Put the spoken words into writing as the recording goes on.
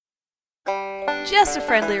Just a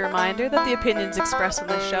friendly reminder that the opinions expressed on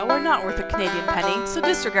this show are not worth a Canadian penny, so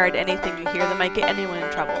disregard anything you hear that might get anyone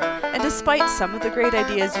in trouble. And despite some of the great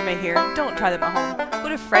ideas you may hear, don't try them at home. Go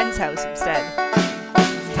to a friend's house instead.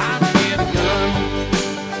 It's time to get a gun.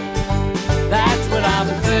 That's what I've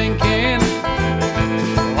been thinking.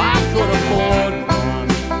 Well, I could afford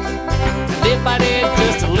one. And if I did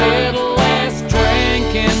just a little less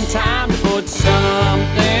drinking, time to put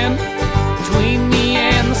something between me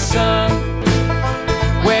and the sun.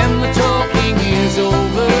 When the talking is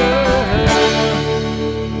over,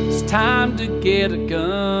 it's time to get a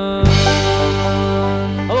gun.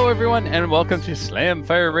 Hello, everyone, and welcome to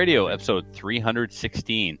Slamfire Radio, episode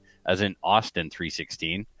 316, as in Austin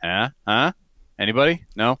 316. Huh? Anybody?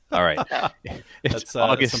 No? All right. That's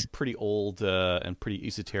August. some pretty old and pretty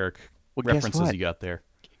esoteric Well, guess references what? you got there.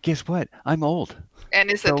 Guess what? I'm old. And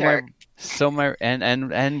esoteric. So my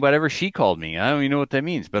and whatever she called me, I don't even know what that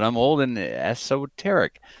means, but I'm old and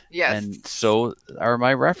esoteric. Yes. And so are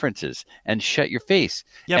my references. And shut your face.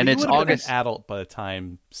 Yeah, and but it's you would have been August. an adult by the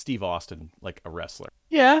time Steve Austin, like a wrestler.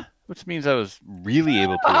 Yeah, which means I was really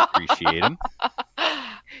able to appreciate him.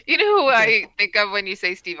 You know who I think of when you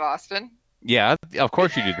say Steve Austin? Yeah, of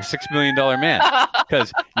course you do. The $6 million man,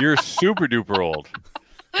 because you're super duper old.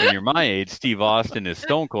 When you're my age, Steve Austin is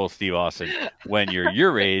Stone Cold Steve Austin. When you're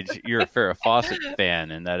your age, you're a Farrah Fawcett fan,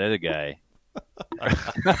 and that other guy.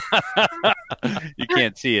 You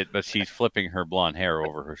can't see it, but she's flipping her blonde hair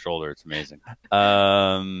over her shoulder. It's amazing.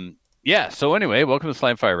 Yeah. So anyway, welcome to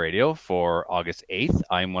Slamfire Radio for August 8th.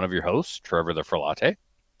 I'm one of your hosts, Trevor the Frelate,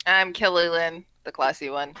 I'm Kelly Lynn, the classy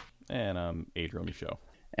one. And Adrian Michaud.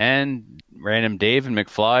 and random Dave and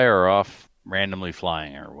McFly are off randomly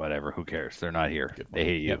flying or whatever. Who cares? They're not here. Good They one.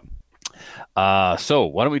 hate you. Yep. So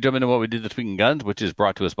why don't we jump into what we did this week in guns, which is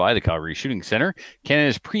brought to us by the Calgary Shooting Center,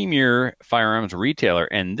 Canada's premier firearms retailer.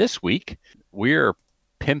 And this week we're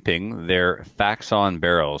pimping their Faxon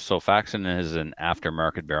barrels. So Faxon is an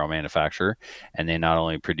aftermarket barrel manufacturer, and they not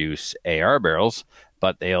only produce AR barrels,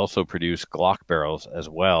 but they also produce Glock barrels as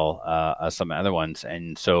well as some other ones.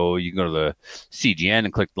 And so you can go to the CGN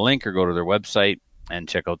and click the link, or go to their website and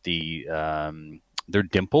check out the they're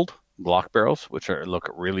dimpled Glock barrels, which look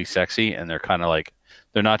really sexy, and they're kind of like,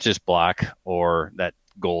 they're not just black or that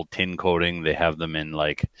gold tin coating. They have them in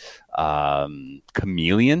like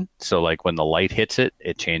chameleon, so like when the light hits it,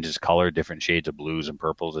 it changes color, different shades of blues and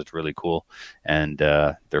purples. It's really cool. And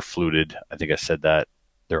they're fluted. I think I said that.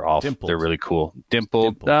 They're all Dimpled. They're really cool.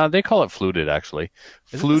 Dimpled. Dimpled. They call it fluted, actually. Is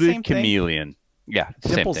it the Fluted same thing? chameleon. Yeah, it's the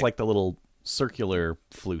same Dimples thing. like the little circular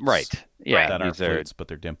flutes. Right. Yeah, That aren't these are- flutes, but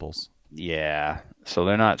they're dimples. Yeah, so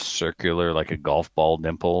they're not circular like a golf ball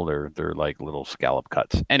dimple. They're like little scallop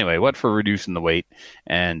cuts. Anyway, what for reducing the weight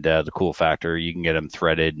and the cool factor? You can get them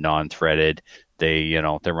threaded, non-threaded. They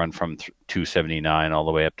run from $279 all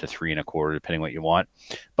the way up to $3 1/4, depending what you want.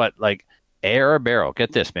 But like AR barrel,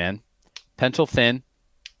 get this, man, pencil thin,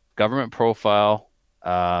 government profile.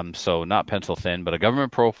 So not pencil thin, but a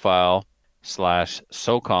government profile /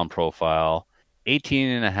 SOCOM profile.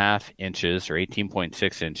 18.5 inches or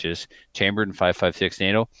 18.6 inches, chambered in 5.56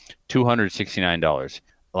 NATO, $269.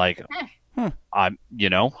 Like,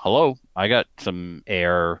 hello, I got some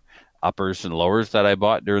AR uppers and lowers that I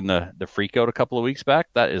bought during the freak out a couple of weeks back.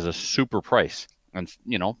 That is a super price. And,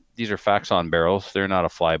 these are Faxon barrels. They're not a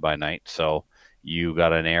fly-by-night. So you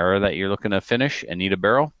got an AR that you're looking to finish and need a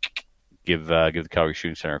barrel, give the Calgary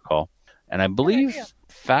Shooting Center a call. And I believe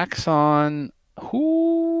Faxon,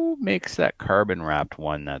 who makes that carbon wrapped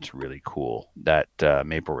one that's really cool that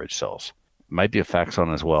Maple Ridge sells? Might be a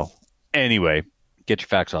Faxon as well. Anyway, get your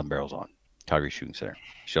Faxon barrels on. Calgary Shooting Center.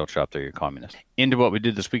 Shell shop there, you're communist. Into what we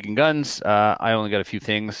did this week in guns. I only got a few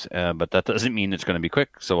things, but that doesn't mean it's going to be quick,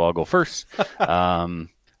 so I'll go first.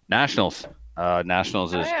 Nationals.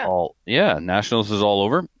 Nationals is Nationals is all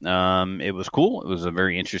over. It was cool. It was a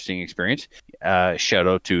very interesting experience. Shout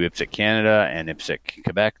out to IPSC Canada and IPSC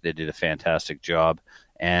Quebec. They did a fantastic job.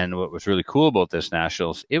 And what was really cool about this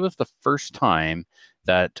Nationals, it was the first time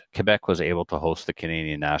that Quebec was able to host the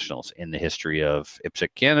Canadian Nationals in the history of IPSC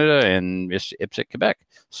Canada and IPSC Quebec.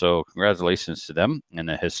 So congratulations to them in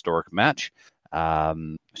a historic match.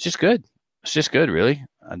 It's just good. It's just good, really.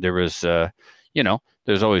 There was,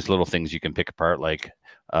 there's always little things you can pick apart, like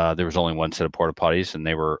there was only one set of porta potties, and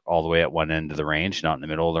they were all the way at one end of the range, not in the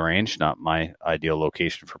middle of the range. Not my ideal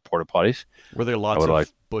location for porta potties. Were there lots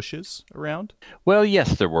of bushes around? Well,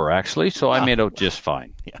 yes, there were actually. So I made out just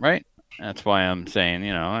fine, Yeah. right? That's why I'm saying,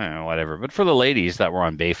 whatever. But for the ladies that were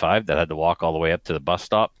on Bay 5 that had to walk all the way up to the bus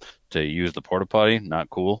stop to use the porta potty, not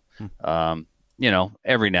cool.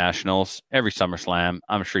 Every Nationals, every SummerSlam,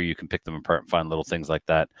 I'm sure you can pick them apart and find little things like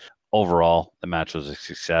that. overall, the match was a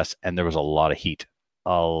success, and there was a lot of heat.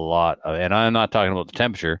 And I'm not talking about the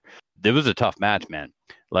temperature. It was a tough match, man.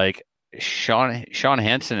 Like Sean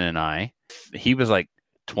Hansen and I, he was like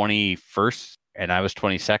 21st and I was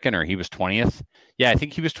 22nd, or he was 20th. Yeah, I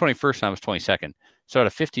think he was 21st and I was 22nd. So out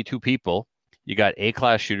of 52 people, you got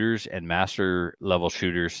A-class shooters and master level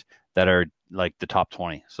shooters that are like the top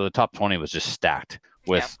 20. So the top 20 was just stacked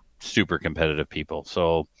with super competitive people.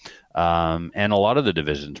 So, and a lot of the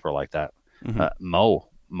divisions were like that.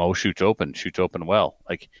 Mo shoots open well.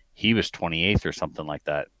 Like he was 28th or something like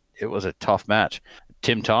that. It was a tough match.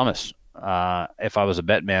 Tim Thomas, if I was a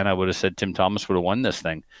bet man, I would have said Tim Thomas would have won this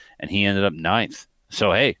thing, and he ended up 9th.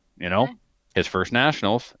 So hey, his first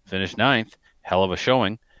nationals, finished 9th, hell of a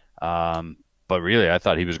showing. But really, I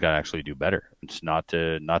thought he was going to actually do better. It's not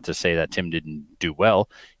to say that Tim didn't do well.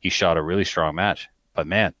 He shot a really strong match, but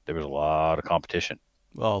man, there was a lot of competition.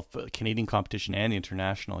 Well, Canadian competition and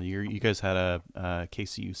international. You guys had a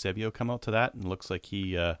Casey Eusebio come out to that, and looks like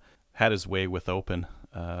he had his way with open.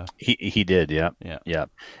 He did, yeah.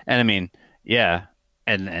 And I mean, yeah,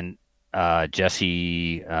 and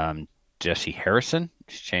Jessie Harrison.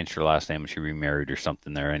 She changed her last name when she remarried or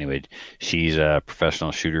something there. Anyway, she's a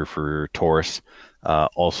professional shooter for Taurus.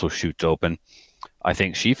 Also shoots open. I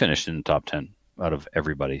think she finished in the top 10 out of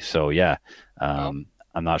everybody. So yeah, I'm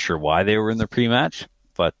not sure why they were in the pre-match.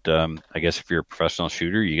 But I guess if you're a professional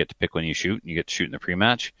shooter, you get to pick when you shoot, and you get to shoot in the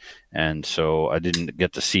pre-match. And so I didn't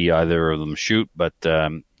get to see either of them shoot, but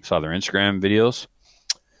saw their Instagram videos.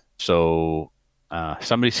 So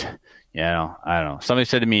somebody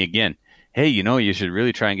said to me again, hey, you should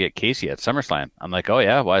really try and get Casey at SummerSlam. I'm like, oh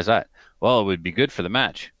yeah, why is that? Well, it would be good for the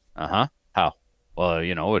match. How? Well,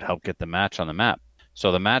 it would help get the match on the map.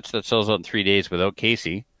 So the match that sells out in 3 days without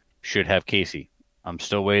Casey should have Casey. I'm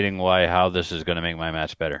still waiting how this is going to make my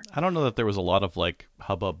match better. I don't know that there was a lot of like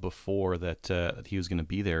hubbub before that he was going to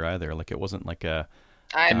be there either. Like it wasn't like it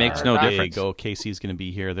makes no difference. Go, Casey's going to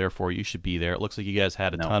be here, therefore you should be there. It looks like you guys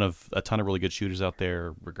had a ton of really good shooters out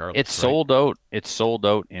there. Regardless, it's sold out. It's sold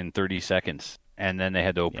out in 30 seconds, and then they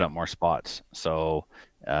had to open up more spots. So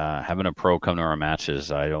having a pro come to our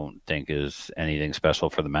matches, I don't think is anything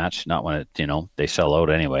special for the match. Not when they sell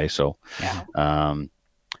out anyway. So. Yeah.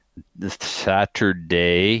 This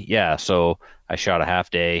Saturday, so I shot a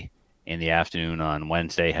half day in the afternoon on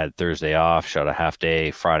Wednesday, had Thursday off, shot a half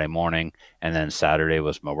day Friday morning, and then Saturday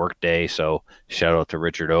was my work day. So shout out to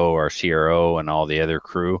Richard O, our CRO, and all the other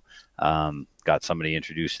crew. Got somebody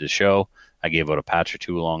introduced to the show. I gave out a patch or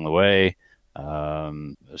two along the way.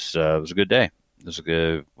 It was a good day. It was a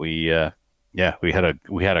good. We had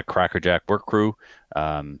a crackerjack work crew.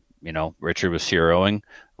 Richard was CROing.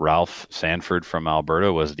 Ralph Sanford from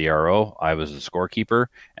Alberta was the RO. I was the scorekeeper.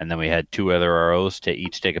 And then we had 2 other ROs to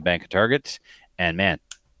each take a bank of targets. And man,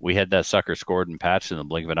 we had that sucker scored and patched in the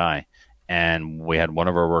blink of an eye. And we had one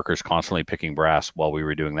of our workers constantly picking brass while we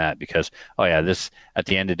were doing that because, at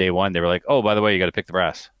the end of day 1, they were like, oh, by the way, you got to pick the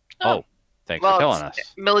brass. Oh, thanks for telling us.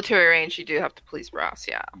 Military range, you do have to police brass,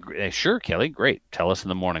 yeah. Sure, Kelly. Great. Tell us in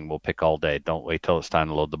the morning. We'll pick all day. Don't wait till it's time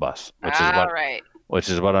to load the bus. Which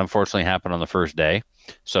is what unfortunately happened on the first day.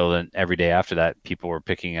 So then every day after that, people were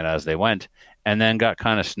picking it as they went, and then got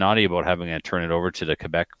kind of snotty about having to turn it over to the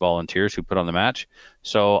Quebec volunteers who put on the match.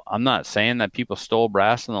 So I'm not saying that people stole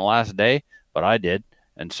brass on the last day, but I did,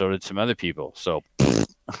 and so did some other people. So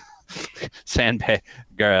sandbags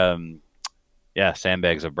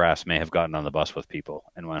of brass may have gotten on the bus with people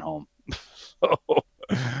and went home. So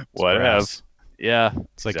whatever. Yeah,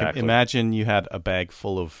 it's like imagine you had a bag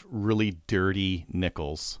full of really dirty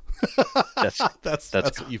nickels. That's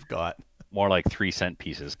what you've got. More like 3-cent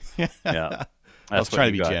pieces. Yeah, I was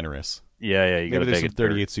trying to be generous. Yeah, you got to there's some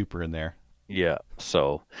 38 Super in there. Yeah.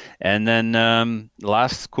 So, and then the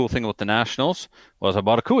last cool thing about the Nationals was I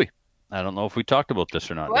bought a Kui. I don't know if we talked about this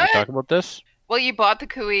or not. What? Did we talk about this? Well, you bought the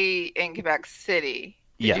Kui in Quebec City.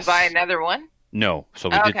 Did Yes. you buy another one? No. So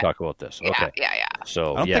we did talk about this. Okay. Yeah.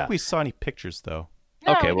 So I don't think we saw any pictures though.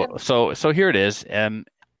 No, okay. Well, so here it is.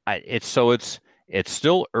 It's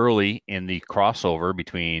still early in the crossover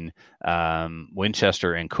between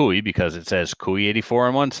Winchester and Kui because it says Kui 84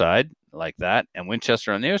 on one side like that and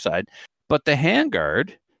Winchester on the other side. But the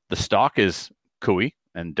handguard, the stock is Kui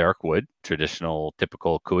and dark wood, traditional,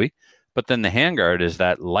 typical Kui. But then the handguard is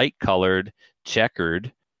that light-colored,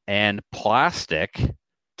 checkered, and plastic,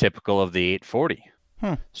 typical of the 840.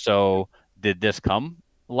 So did this come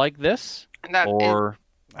like this? I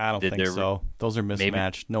don't think so. Those are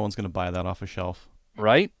mismatched. No one's going to buy that off a shelf.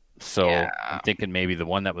 Right? So I'm thinking maybe the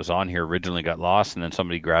one that was on here originally got lost, and then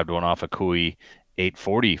somebody grabbed one off a Kui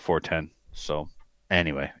 840 410. So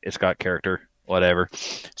anyway, it's got character. whatever.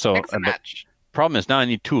 So Mix and but match. problem is now I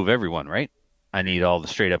need 2 of everyone, right? I need all the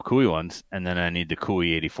straight up Cooey ones, and then I need the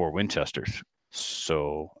Cooey 84 Winchesters.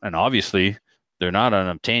 So, and obviously they're not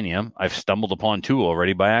unobtainium. I've stumbled upon 2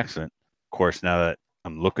 already by accident. Of course, now that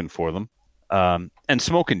I'm looking for them. And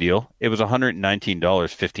Smoke and Deal, it was $119,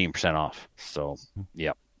 15% off. So,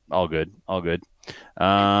 yeah, all good.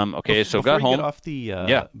 Okay, so got home.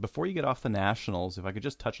 Before you get off the Nationals, if I could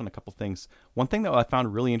just touch on a couple things. One thing that I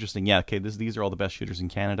found really interesting, these are all the best shooters in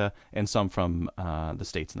Canada and some from the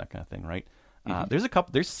States and that kind of thing, right?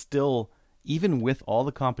 There's still, even with all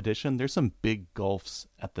the competition, there's some big gulfs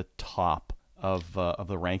at the top of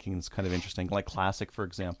the rankings. Kind of interesting, like Classic, for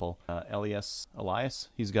example. Elias,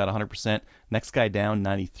 he's got 100%. Next guy down,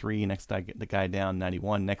 93. The guy down,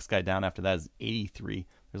 91. Next guy down after that is 83.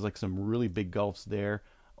 There's like some really big gulfs there.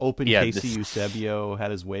 Open, Casey Eusebio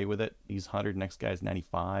had his way with it. He's 100. Next guy's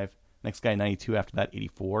 95. Next guy 92. After that,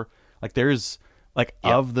 84. Like there's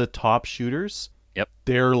of the top shooters. Yep.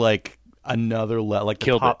 They're like another level. Like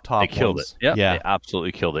killed the top They killed ones. it. Yeah. They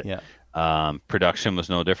absolutely killed it. Yeah. Production was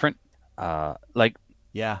no different.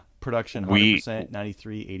 Production 100%,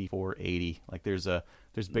 93, 84, 80. Like there's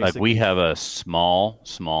basically like we have a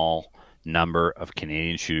small number of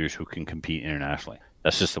Canadian shooters who can compete internationally.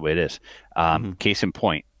 That's just the way it is. Case in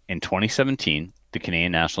point, in 2017, the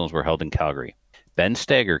Canadian Nationals were held in Calgary. Ben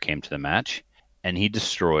Steger came to the match, and he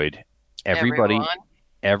destroyed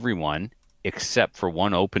everyone except for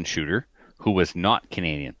one open shooter who was not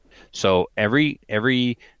Canadian. So every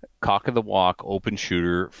cock of the walk open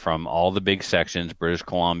shooter from all the big sections, British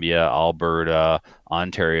Columbia, Alberta,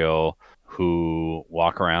 Ontario, who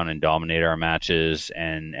walk around and dominate our matches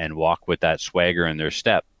and walk with that swagger in their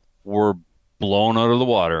step, were blown out of the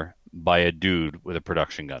water by a dude with a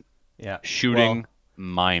production gun. Yeah. Shooting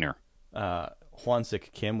minor.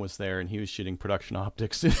 Hwansik Kim was there, and he was shooting production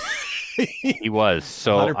optics. He was.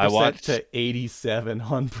 So 100% I watched to 87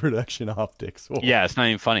 on production optics. Oh. Yeah, it's not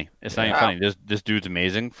even funny. It's not even funny. This dude's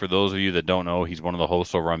amazing. For those of you that don't know, he's one of the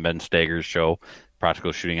hosts over on Ben Steger's show,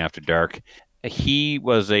 Practical Shooting After Dark. He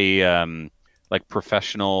was a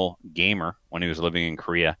professional gamer when he was living in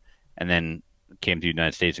Korea, and then came to the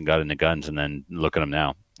United States and got into guns, and then look at him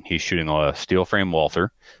now. He's shooting a steel frame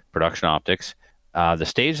Walther, production optics. The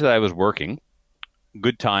stage that I was working,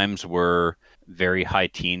 good times were very high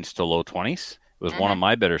teens to low 20s. It was one of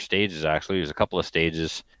my better stages, actually. There's a couple of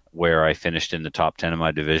stages where I finished in the top 10 of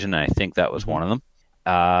my division, and I think that was one of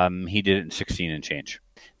them. He did it in 16 and change.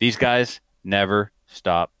 These guys never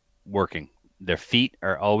stop working. Their feet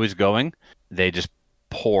are always going. They just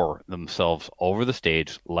pour themselves over the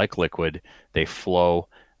stage like liquid. They flow.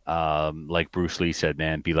 Like Bruce Lee said,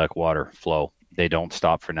 man, be like water, flow. They don't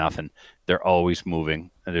stop for nothing. They're always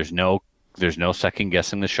moving. There's no second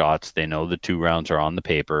guessing the shots. They know the 2 rounds are on the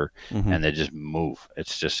paper, and they just move.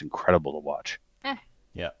 It's just incredible to watch.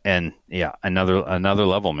 Yeah. And another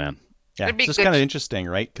level, man. Yeah, it's just kind of interesting,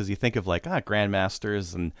 right? Because you think of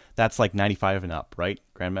Grandmasters, and that's like 95 and up, right?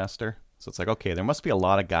 Grandmaster. So it's like, okay, there must be a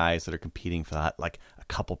lot of guys that are competing for that, like a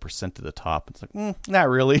couple percent to the top. It's like, not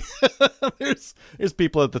really. there's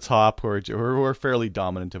people at the top who are fairly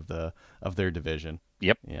dominant of their division.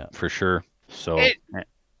 Yep. Yeah, for sure. So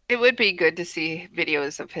it would be good to see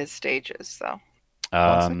videos of his stages, though.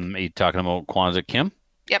 Are you talking about Hwansik Kim?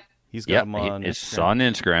 Yep. He's got him on. It's on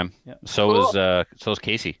Instagram. Yep. So is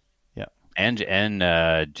Casey. Yeah. And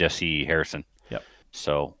Jesse Harrison. Yep.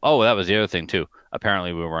 So that was the other thing too.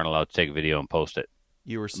 Apparently, we weren't allowed to take a video and post it.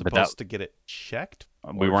 You were supposed to get it checked?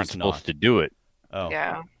 We weren't supposed to do it. Oh.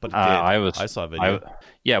 Yeah. But I saw a video.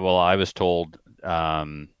 I was told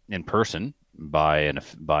in person by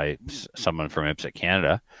someone from IPSC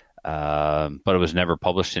Canada, but it was never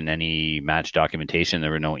published in any match documentation.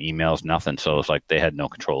 There were no emails, nothing. So it was like they had no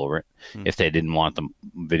control over it. If they didn't want the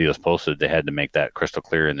videos posted, they had to make that crystal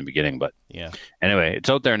clear in the beginning. But anyway, it's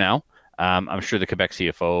out there now. I'm sure the Quebec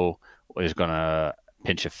CFO is going to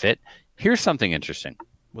pinch a fit. Here's something interesting.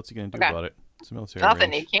 What's he going to do about it? It's a military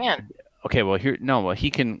Nothing. range. He can. Okay, well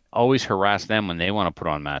he can always harass them when they want to put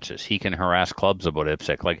on matches. He can harass clubs about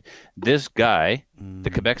IPSC. Like this guy, the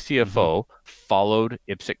Quebec CFO, followed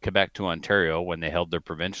IPSC Quebec to Ontario when they held their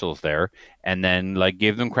provincials there, and then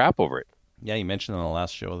gave them crap over it. Yeah, you mentioned on the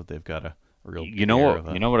last show that they've got a real. You know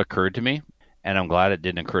what occurred to me, and I'm glad it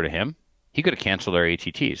didn't occur to him. He could have canceled our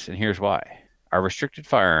ATTs, and here's why. Our restricted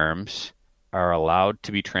firearms are allowed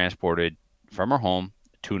to be transported from our home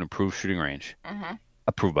to an approved shooting range,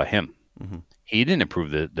 approved by him. He didn't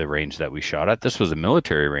approve the range that we shot at. This was a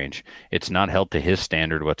military range. It's not held to his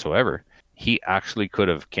standard whatsoever. He actually could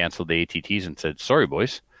have canceled the ATTs and said, sorry,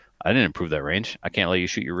 boys, I didn't approve that range. I can't let you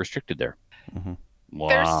shoot. You're restricted there. Wow.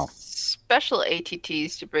 There's special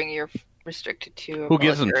ATTs to bring your restricted to. Who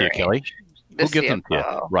gives them to you, Kelly? The Who gives them to you?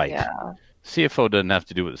 CFO. Right. Yeah. CFO doesn't have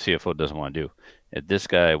to do what the CFO doesn't want to do. If this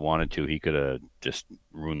guy wanted to, he could have just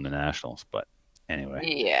ruined the Nationals. But anyway.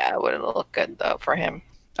 Yeah, it wouldn't look good though for him.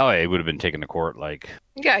 Oh, yeah, he would have been taken to court like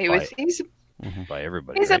Yeah, he was. by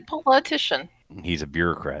everybody. He's right? a politician. He's a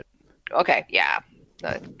bureaucrat. Okay, yeah,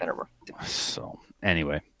 better work. So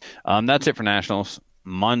anyway, that's it for Nationals.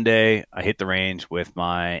 Monday, I hit the range with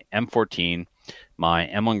my M14, my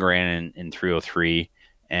M1 Garand in 303,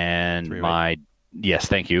 and 308. my yes,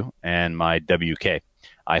 thank you, and my WK.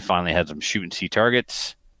 I finally had some shoot and see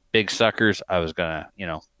targets, big suckers. I was gonna,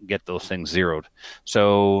 get those things zeroed.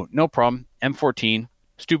 So no problem. M14,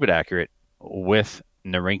 stupid accurate with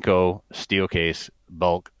Norinco steel case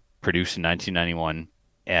bulk produced in 1991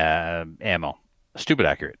 ammo. Stupid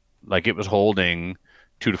accurate. Like it was holding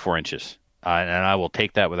 2 to 4 inches. And I will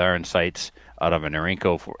take that with iron sights out of a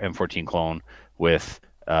Norinco M14 clone with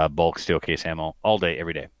bulk steel case ammo all day,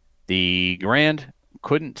 every day. The Garand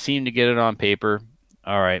couldn't seem to get it on paper.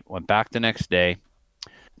 All right, went back the next day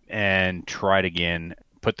and tried again.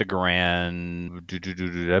 Put the Garand.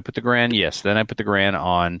 Did I put the Garand? Yes. Then I put the Garand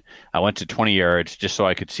on. I went to 20 yards just so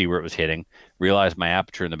I could see where it was hitting. Realized my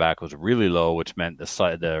aperture in the back was really low, which meant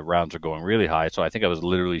the rounds are going really high. So I think I was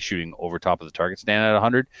literally shooting over top of the target stand at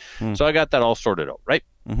 100. So I got that all sorted out, right?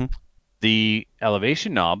 Mm-hmm. The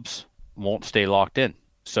elevation knobs won't stay locked in.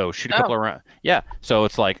 So shoot a couple of rounds. Yeah. So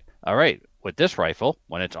it's like, all right, with this rifle,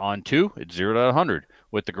 when it's on 2, it's 0 to 100.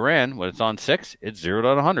 With the Garand, when it's on 6, it's 0 to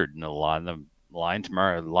 100. And the lines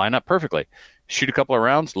line up perfectly. Shoot a couple of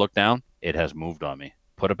rounds, look down, it has moved on me.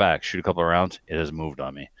 Put it back, shoot a couple of rounds, it has moved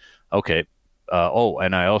on me. Okay.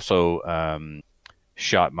 And I also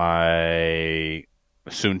shot my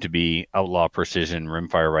soon-to-be Outlaw Precision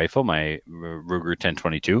rimfire rifle, my Ruger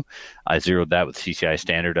 1022. I zeroed that with CCI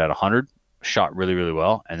Standard at 100. Shot really, really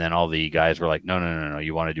well. And then all the guys were like, no,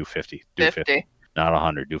 you want to do 50. Do 50. Not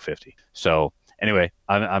 100, do 50. So anyway,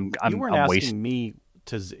 I'm You weren't asking wasting me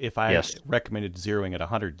if I recommended zeroing at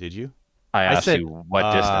 100, did you? I asked you what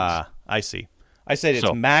distance. I see. I said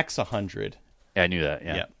it's max 100. Yeah, I knew that.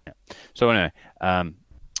 Yeah. So anyway, I'm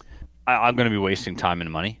going to be wasting time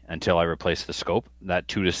and money until I replace the scope. That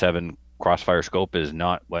 2 to 7 crossfire scope is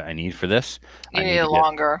not what I need for this. You need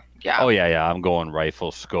longer. Yeah. Oh yeah. I'm going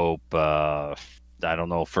rifle scope. I don't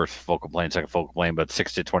know, first focal plane, second focal plane, but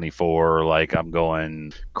 6 to 24. Like I'm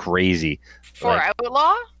going crazy. For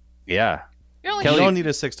Outlaw? Yeah. You don't need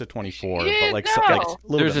a 6 to 24, but like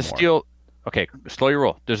there's a steel. Okay, slow your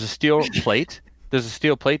roll. There's a steel plate. There's a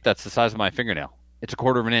steel plate that's the size of my fingernail. It's a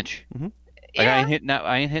quarter of an inch. Mm-hmm. Like I ain't hitting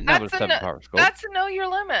that with a 7 power scope. That's to know your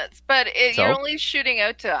limits, but you're only shooting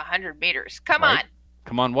out to 100 meters. Come on.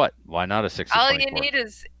 Come on, what? Why not a 6 to 24? All you need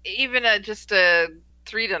is even just a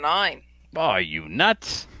 3 to 9. Oh, are you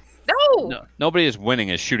nuts? No. Nobody is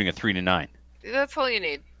winning as shooting a 3 to 9. That's all you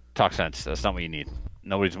need. Talk sense. That's not what you need.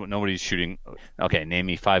 Nobody's shooting. Okay, name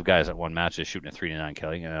me 5 guys at one match is shooting a 3 to 9,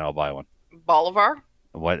 Kelly, and then I'll buy one. Bolivar?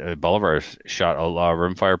 What? Bolivar shot a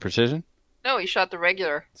rimfire precision? No, he shot the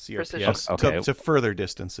regular precision. To further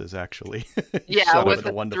distances, actually. Yeah, with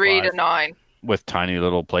a 3 to 9. With tiny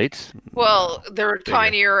little plates? Well, they're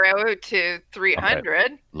tinier out to 300.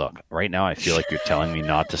 Okay. Look, right now I feel like you're telling me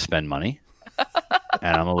not to spend money,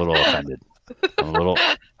 and I'm a little offended. I'm a little,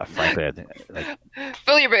 frankly, I think,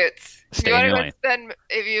 fill your boots. If you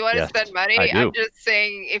want to Yes, spend money, I'm just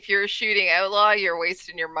saying if you're shooting Outlaw, you're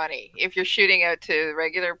wasting your money. If you're shooting out to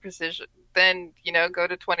regular precision, then go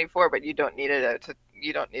to 24, but you don't need it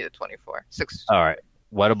you don't need a 24. 6. All right.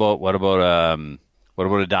 What about a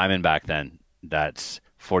Diamondback then? That's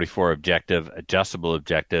 44 objective, adjustable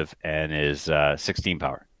objective, and is 16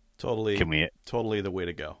 power. Totally the way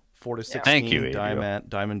to go. 4 to 16. Thank you,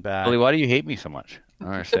 Diamondback. Really, why do you hate me so much? I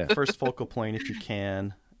don't understand. First focal plane if you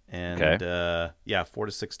can. And 4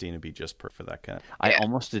 to 16 would be just perfect for that kind. I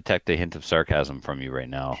almost detect a hint of sarcasm from you right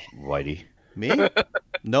now, Whitey. Me?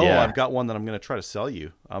 No, yeah. I've got one that I'm going to try to sell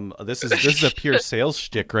you. This is a pure sales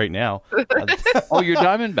shtick right now. Oh, you're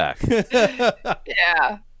Diamondback.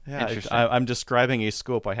 Yeah. Yeah, I'm describing a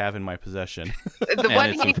scope I have in my possession. It's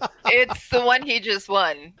the one he just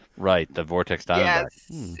won. Right, the Vortex Diamondback.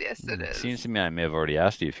 Yes, it is. Seems to me I may have already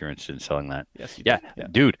asked you if you're interested in selling that. Yes, you did. Yeah,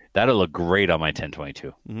 dude, that'll look great on my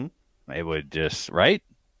 1022. Mm-hmm. It would just right.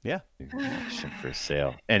 Yeah. For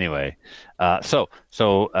sale. Anyway, I shot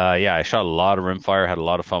a lot of rimfire, had a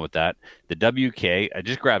lot of fun with that. The WK, I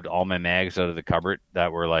just grabbed all my mags out of the cupboard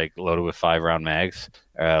that were like loaded with 5-round mags,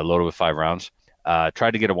 loaded with 5 rounds.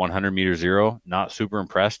 Tried to get a 100 meter zero, not super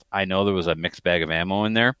impressed. I know there was a mixed bag of ammo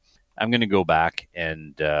in there. I'm going to go back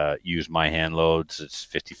and use my hand loads. It's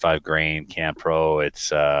 55 grain Camp Pro.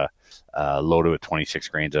 It's loaded with 26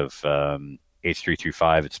 grains of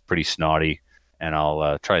H335. It's pretty snotty, and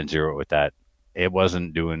I'll try and zero it with that. It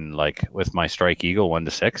wasn't doing like with my Strike Eagle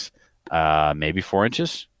 1-6, maybe 4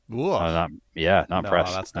 inches. Ooh. Not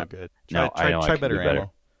impressed. That's not good. I know I Try can better do better.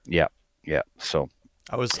 ammo. Yeah. So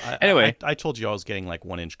Anyway, I told you I was getting like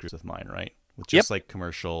 1-inch screws with mine, right? With just like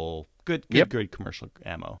commercial, good commercial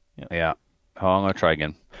ammo. yeah. Oh, I'm gonna try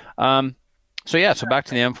again. So back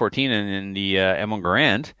to the M14 and in the M1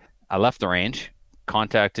 Garand. I left the range,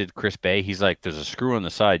 contacted Chris Bay. He's like, "There's a screw on the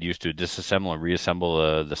side used to disassemble and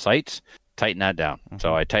reassemble the sights. Tighten that down." Mm-hmm.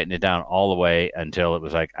 So I tightened it down all the way until it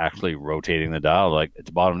was like actually rotating the dial. Like, it's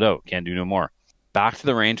bottomed out. Can't do no more. Back to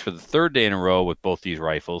the range for the third day in a row with both these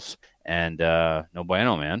rifles, and no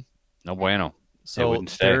bueno, man. No bueno. So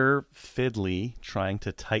they're fiddly trying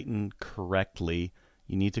to tighten correctly.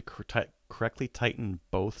 You need to correctly tighten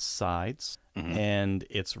both sides, and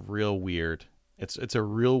it's real weird. It's a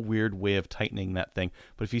real weird way of tightening that thing.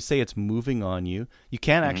 But if you say it's moving on you, you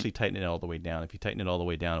can't actually tighten it all the way down. If you tighten it all the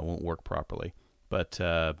way down, it won't work properly. But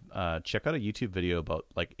check out a YouTube video about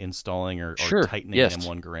like installing or tightening an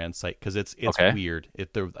M1 Garand sight, because it's weird.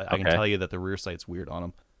 I can tell you that the rear sight's weird on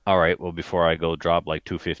them. All right. Well, before I go drop like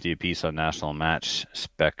 $250 a piece on National Match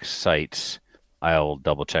spec sights, I'll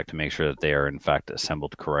double check to make sure that they are in fact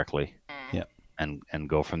assembled correctly. Yeah. And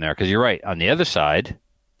go from there. Because you're right. On the other side,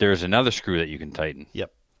 there's another screw that you can tighten.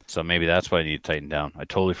 Yep. So maybe that's why I need to tighten down. I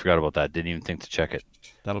totally forgot about that. Didn't even think to check it.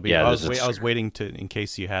 That'll be. Yeah, I was waiting in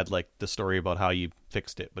case you had like the story about how you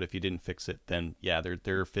fixed it. But if you didn't fix it, then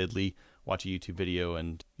they're fiddly. Watch a YouTube video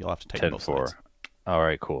and you'll have to tighten both sides. All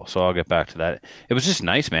right, cool. So I'll get back to that. It was just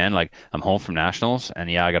nice, man. Like, I'm home from Nationals,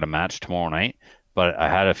 and I got a match tomorrow night. But I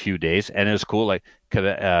had a few days, and it was cool. Like,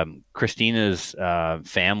 Christina's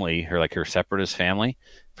family, her separatist family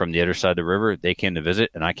from the other side of the river, they came to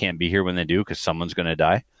visit, and I can't be here when they do because someone's going to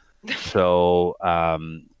die. So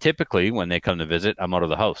typically when they come to visit, I'm out of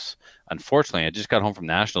the house. Unfortunately, I just got home from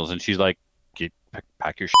Nationals, and she's like,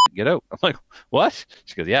 pack your shit, get out. I'm like, what?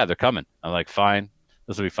 She goes, yeah, they're coming. I'm like, fine.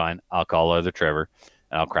 This will be fine. I'll call other Trevor,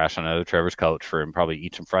 and I'll crash on other Trevor's couch for him, probably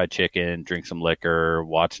eat some fried chicken, drink some liquor,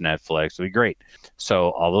 watch Netflix. It'll be great. So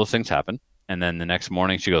all those things happen. And then the next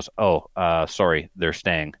morning she goes, oh, sorry, they're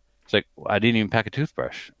staying. It's like, I didn't even pack a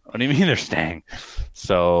toothbrush. What do you mean they're staying?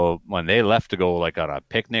 So when they left to go like on a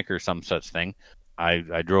picnic or some such thing,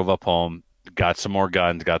 I drove up home, got some more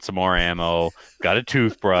guns, got some more ammo, got a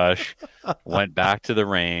toothbrush, went back to the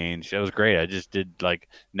range. It was great. I just did like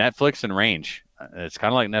Netflix and range. It's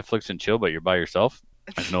kind of like Netflix and chill, but you're by yourself.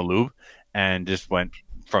 There's no lube. And just went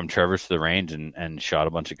from Trevor's to the range and shot a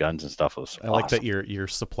bunch of guns and stuff. It was I like that your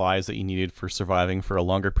supplies that you needed for surviving for a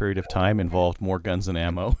longer period of time involved more guns and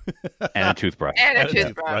ammo. And a toothbrush. And a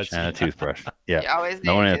toothbrush. And a toothbrush. Yeah. You always need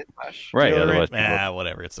a toothbrush. Right. Otherwise,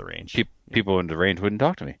 whatever. It's the range. People in the range wouldn't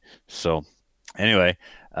talk to me. So anyway,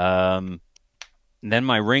 then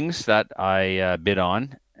my rings that I bid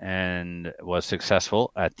on and was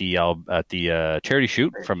successful at the charity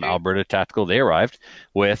shoot from Alberta Tactical. They arrived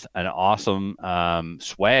with an awesome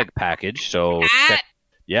swag package. So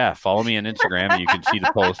follow me on Instagram and you can see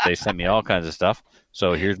the post. They sent me all kinds of stuff.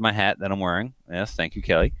 So here's my hat that I'm wearing. Yes, thank you,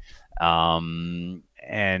 Kelly. And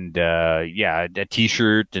a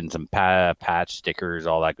t-shirt and some patch stickers,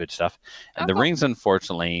 all that good stuff. And the rings,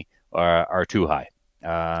 unfortunately, are too high.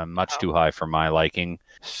 Much too high for my liking.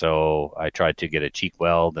 So I tried to get a cheek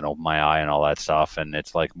weld and open my eye and all that stuff, and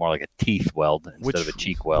it's like more like a teeth weld instead of a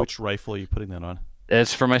cheek weld. Which rifle are you putting that on?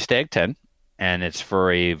 It's for my Stag 10, and it's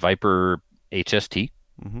for a Viper HST.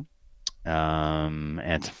 Mm-hmm. And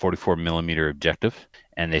it's a 44 millimeter objective,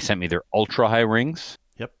 and they sent me their ultra high rings.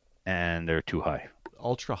 Yep. And they're too high.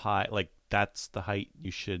 Ultra high, like that's the height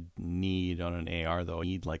you should need on an AR, though.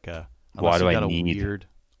 You need like a. Why do I need?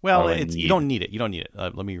 You don't need it. You don't need it.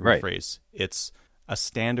 Let me rephrase. Right. It's a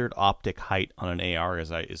standard optic height on an AR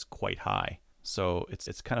is quite high. So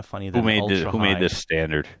it's kind of funny that who made this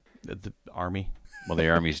standard? The Army. Well, the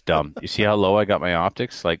Army's dumb. You see how low I got my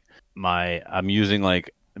optics? Like I'm using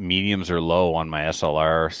like mediums or low on my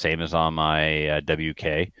SLR, same as on my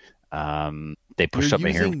WK. They push up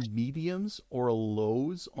my hair. You're using mediums or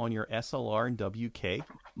lows on your SLR and WK?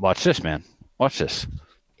 Watch this, man. Watch this.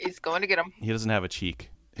 He's going to get him. He doesn't have a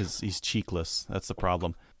cheek. He's cheekless. That's the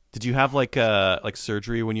problem. Did you have like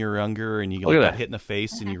surgery when you were younger and you got hit in the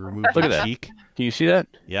face and you removed your cheek? Can you see that?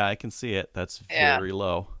 Yeah, I can see it. That's very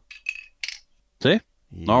low. See?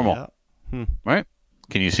 Normal. Right?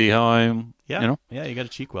 Can you see how I'm? Yeah. Yeah, you got a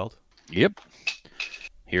cheek weld. Yep.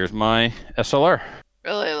 Here's my SLR.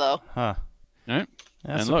 Really low. Huh. All right.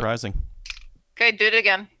 That's And look. surprising. Okay, do it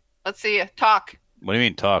again. Let's see you talk. What do you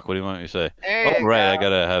mean talk? What do you want me to say? There Oh, you right. go. I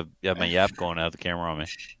gotta have my yap going out the camera on me.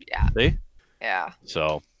 Yeah. See? Yeah,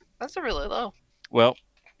 So, that's a really low. well,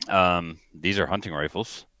 these are hunting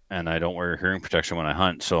rifles, and I don't wear hearing protection when I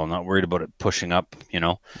hunt, so I'm not worried about it pushing up,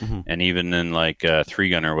 Mhm. And even in like a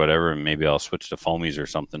 3-gun or whatever, maybe I'll switch to foamies or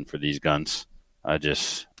something for these guns. I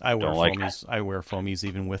just I wear don't like foamies. I wear foamies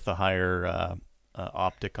even with the higher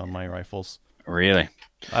optic on my rifles. really.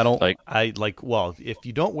 I don't Like- Well, if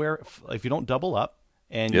you don't double up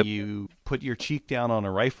and Yep. you put your cheek down on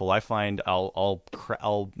a rifle, I find I'll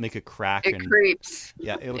make a crack It and creeps.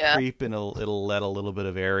 it'll Yeah. creep and it'll let a little bit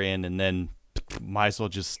of air in, and then might as well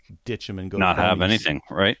just ditch them and go. Not to have foamies. anything,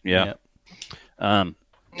 right? Yeah. Now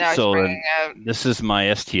it's So then- bringing out. This is my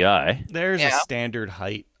STI. There's a Yeah. standard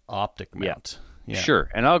height optic Yeah. mount. Yeah. Sure,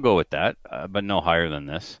 and I'll go with that, but no higher than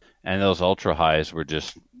this. And those ultra highs were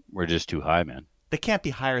just too high, man. They can't be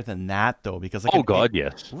higher than that though, because Oh God,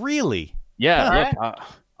 yes. really? Yeah, Huh? look,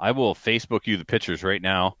 I will Facebook you the pictures right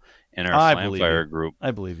now in our I believe Slamfire you. group.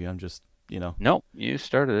 I believe you. I'm just No, you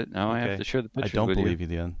started it. Now I have Okay. to share the I pictures. don't with believe you.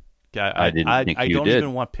 you, then. I didn't think I you don't did.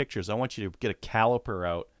 even want pictures. I want you to get a caliper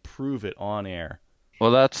out, prove it on air.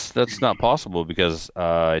 Well, that's not possible because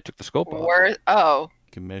I took the scope off. Where? Oh,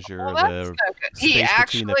 You can measure well, that's the no good. He space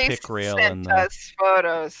between the actually pick rail sent and the- us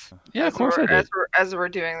photos. Yeah, of course I did. As we're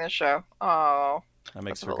doing the show. Oh, that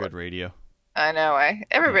makes That's for a good radio. I know.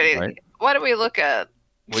 Everybody, Right. what do we look at?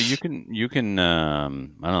 Well, you can I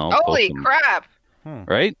don't know. post Holy them, crap!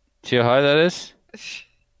 Right? See how high that is? Is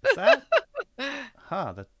that?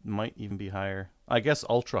 That might even be higher. I guess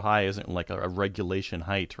ultra high isn't like a regulation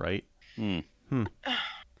height, right? Hmm.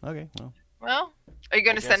 Okay, well, Well, are you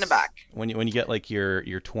going to send guess it back? when you get like your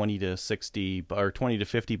 20 to 60 or 20 to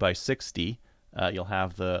 50 by 60, you'll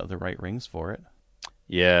have the right rings for it.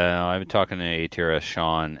 Yeah, no, I've been talking to ATRS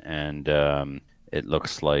Sean, and it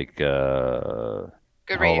looks like Good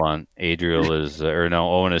hold read. on, Adriel is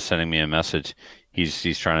Owen is sending me a message.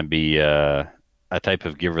 He's trying to be a type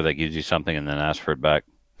of giver that gives you something and then asks for it back.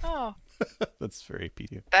 Oh, That's very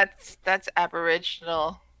PDU. that's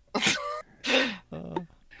aboriginal.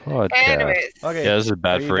 Oh, Anyways, Okay. Yeah, this is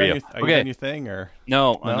bad for you. Are you Okay. doing your thing or?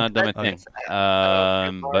 No, No? I'm not done my Okay. thing.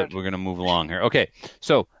 Okay, But we're gonna move along here. Okay,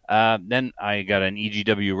 so then I got an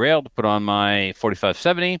EGW rail to put on my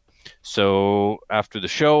 4570. So after the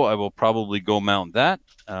show, I will probably go mount that,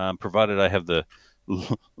 provided I have the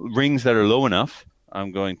rings that are low enough.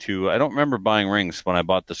 I'm going to. I don't remember buying rings when I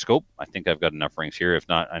bought the scope. I think I've got enough rings here. If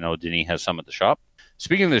not, I know Denis has some at the shop.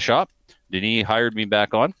 Speaking of the shop, Denis hired me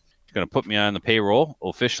back on. He's going to put me on the payroll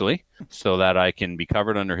officially so that I can be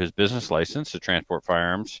covered under his business license to transport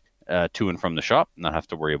firearms to and from the shop, not have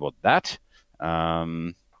to worry about that.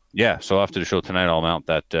 Yeah, so after the show tonight, I'll mount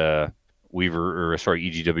that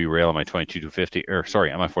EGW rail on my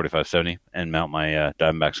 22-250, on my 4570, and mount my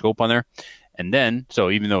Diamondback scope on there. And then, so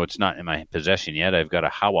even though it's not in my possession yet, I've got a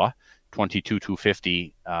Hawa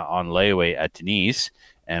 22-250 on layaway at Denis.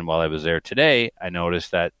 And while I was there today, I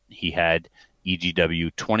noticed that he had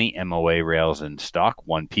EGW 20 MOA rails in stock,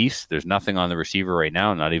 one piece. There's nothing on the receiver right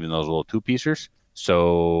now, not even those little two-piecers.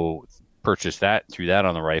 So purchased that, threw that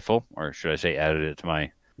on the rifle, or should I say added it to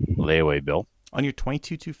my layaway bill. On your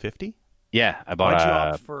 22-250? Yeah, I bought Why'd you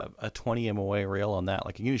opt for a 20 MOA rail on that?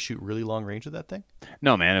 Like, are you going to shoot really long range with that thing?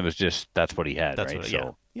 No, man, it was just, that's what he had, That's right? what.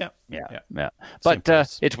 So, Yeah. yeah. Same But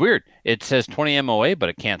price. it's weird. It says 20 MOA, but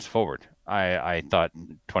it cants forward. I thought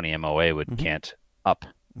 20 MOA would cant up.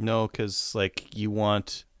 No, because like you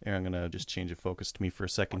want. Here, I'm gonna just change the focus to me for a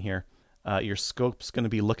second here. Your scope's going to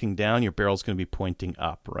be looking down. Your barrel's going to be pointing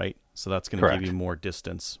up, right? So that's going to give Correct. you more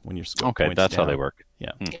distance when your scope Okay, points that's how down. they work.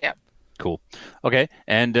 Yeah. yeah. Cool. Okay,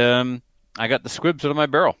 and I got the squibs out of my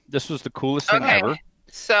barrel. This was the coolest thing Okay. ever.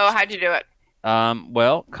 So how'd you do it?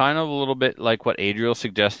 Well, kind of a little bit like what Adriel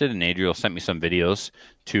suggested, and Adriel sent me some videos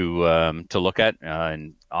to look at.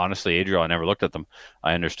 And honestly, Adriel, I never looked at them.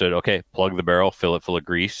 I understood. Okay, plug the barrel, fill it full of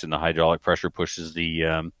grease, and the hydraulic pressure pushes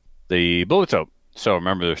the bullets out. So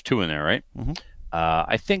remember, there's two in there, right? Mhm.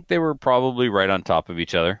 I think they were probably right on top of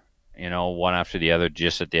each other. One after the other,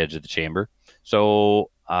 just at the edge of the chamber.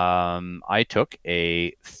 So I took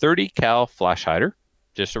a 30 cal flash hider,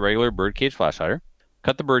 just a regular birdcage flash hider,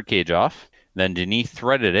 cut the birdcage off. Then Denis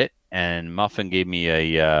threaded it, and Muffin gave me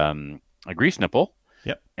a grease nipple.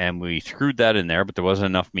 Yep. And we screwed that in there, but there wasn't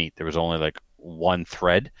enough meat. There was only like one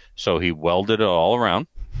thread, so he welded it all around.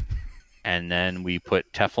 And then we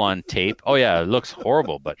put Teflon tape. Oh yeah, it looks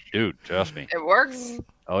horrible, but dude, trust me. It works.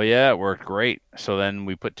 Oh yeah, it worked great. So then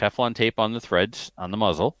we put Teflon tape on the threads on the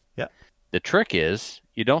muzzle. Yeah. The trick is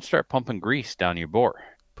you don't start pumping grease down your bore.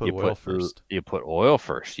 put oil first. You put oil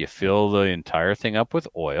first. You fill the entire thing up with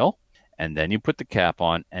oil, and then you put the cap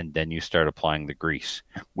on, and then you start applying the grease.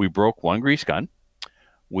 We broke one grease gun.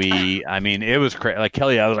 I mean, it was crazy. Like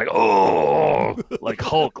Kelly, I was like, oh, like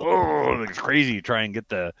Hulk, oh, it's crazy. Try and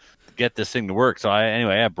get this thing to work. So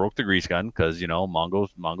I broke the grease gun because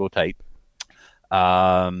Mongo tight.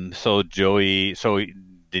 So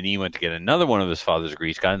Denis went to get another one of his father's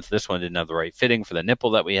grease guns. This one didn't have the right fitting for the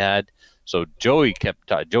nipple that we had. So Joey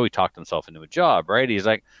talked himself into a job, right? He's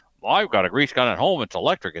like, well, I've got a grease gun at home. It's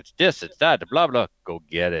electric. It's this, it's that, blah, blah. Go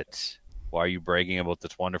get it. Why are you bragging about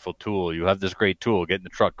this wonderful tool? You have this great tool. Get in the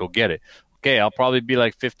truck. Go get it. Okay, I'll probably be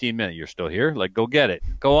like 15 minutes. You're still here? Like, go get it.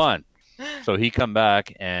 Go on. So he come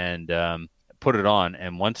back and put it on.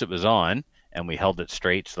 And once it was on and we held it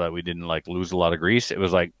straight so that we didn't like lose a lot of grease, it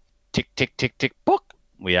was like tick, tick, tick, tick, book.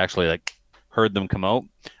 We actually like heard them come out.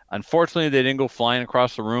 Unfortunately, they didn't go flying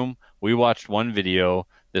across the room. We watched one video.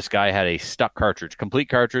 This guy had a stuck cartridge, complete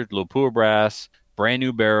cartridge, Lopua brass, brand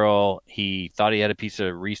new barrel. He thought he had a piece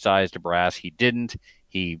of resized brass. He didn't.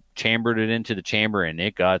 He chambered it into the chamber and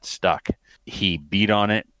it got stuck. He beat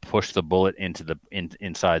on it, pushed the bullet into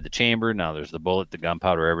inside the chamber. Now there's the bullet, the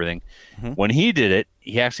gunpowder, everything. Mm-hmm. When he did it,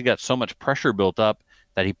 he actually got so much pressure built up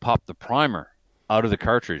that he popped the primer out of the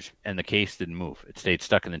cartridge and the case didn't move. It stayed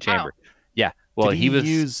stuck in the chamber. Wow. Yeah. Well, did he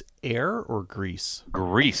use air or grease?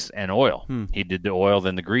 Grease and oil. He did the oil,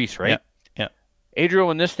 then the grease, right? Yeah. Adriel,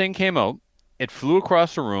 when this thing came out, it flew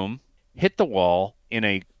across the room, hit the wall in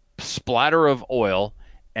a splatter of oil,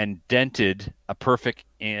 and dented a perfect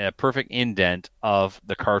indent of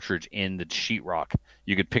the cartridge in the sheetrock.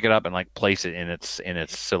 You could pick it up and like place it in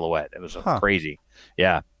its silhouette. It was crazy.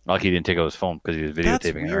 Yeah. Lucky he didn't take out his phone because he was videotaping.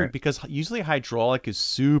 That's weird, right? Because usually hydraulic is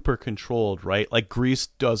super controlled, right? Like grease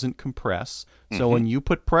doesn't compress. So when you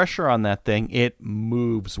put pressure on that thing, it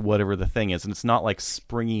moves whatever the thing is. And it's not like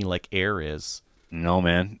springy like air is. No,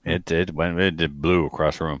 man. It blew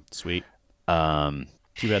across the room. Sweet.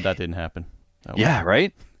 Too bad that didn't happen. Yeah,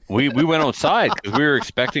 right? We went outside because we were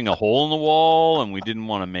expecting a hole in the wall and we didn't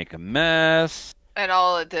want to make a mess. And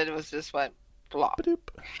all it did was just went flop.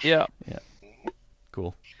 Yeah.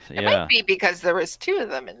 Cool. It might be because there was two of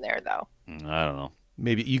them in there, though. I don't know.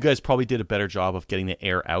 Maybe you guys probably did a better job of getting the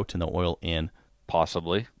air out and the oil in.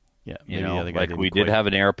 Possibly. Yeah. Maybe the other guy like we did have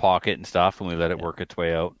an air pocket and stuff, and we let it work its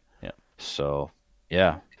way out. Yeah. So,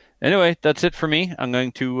 yeah. Anyway, that's it for me. I'm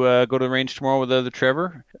going to go to the range tomorrow with the other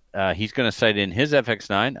Trevor. He's going to sight in his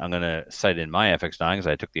FX9. I'm going to sight in my FX9 because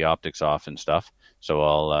I took the optics off and stuff. So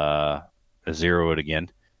I'll zero it again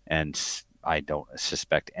and. I don't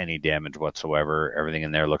suspect any damage whatsoever. Everything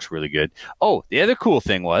in there looks really good. Oh, the other cool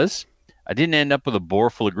thing was I didn't end up with a bore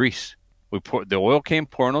full of grease. The oil came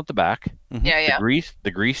pouring out the back. Mm-hmm. Yeah.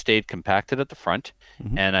 The grease stayed compacted at the front,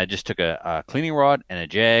 and I just took a cleaning rod and a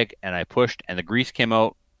jag and I pushed, and the grease came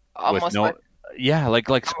out almost with no. Yeah,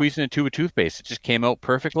 like squeezing a tube of toothpaste. It just came out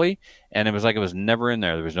perfectly, and it was like it was never in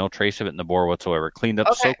there. There was no trace of it in the bore whatsoever. It cleaned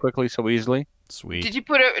up so quickly, so easily. Sweet. Did you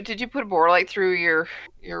put a bore light through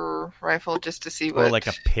your rifle just to see what? Or like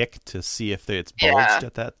a pick to see if it's bulged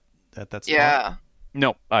at that spot? Yeah.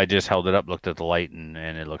 No, I just held it up, looked at the light, and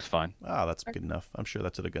it looks fine. Oh, that's good enough. I'm sure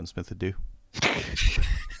that's what a gunsmith would do. I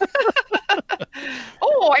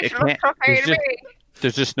should have prepared me.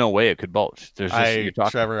 There's just no way it could bulge.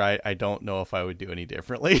 Trevor, I don't know if I would do any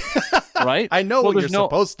differently. Right? I know what you're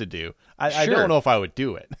supposed to do. I don't know if I would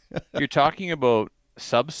do it. You're talking about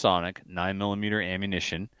subsonic 9mm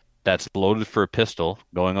ammunition that's loaded for a pistol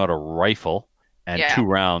going out a rifle, and 2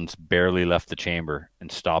 rounds barely left the chamber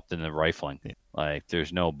and stopped in the rifling. Yeah. Like,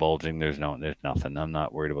 there's no bulging. There's nothing. I'm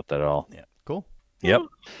not worried about that at all. Yeah. Cool. Yep.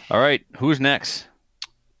 All right. Who's next?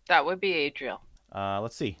 That would be Adriel.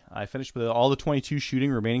 Let's see. I finished with all the 22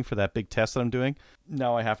 shooting remaining for that big test that I'm doing.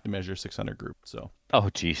 Now I have to measure 600 group. So. Oh,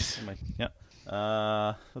 jeez. Yeah.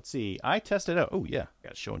 Let's see. I tested out. Oh, yeah.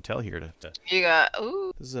 Got show and tell here. You got.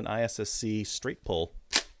 Ooh. This is an ISSC straight pull.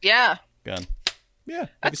 Yeah. Gun. Yeah.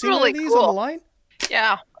 Have you seen really one of these cool. on the line?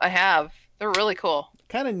 Yeah, I have. They're really cool.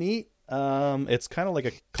 Kind of neat. It's kind of like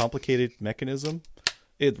a complicated mechanism.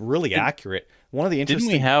 It's really accurate. One of the interesting.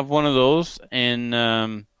 Didn't we have one of those in?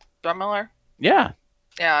 Drumiller? Yeah.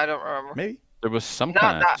 Yeah, I don't remember. Maybe there was some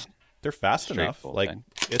kind of. They're fast enough. Like thing.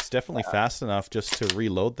 It's definitely fast enough just to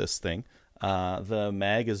reload this thing. The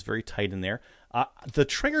mag is very tight in there. The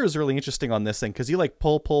trigger is really interesting on this thing because you like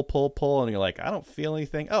pull, and you're like, I don't feel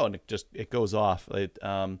anything. Oh, and it goes off.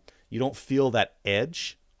 You don't feel that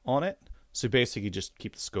edge on it. So basically, you just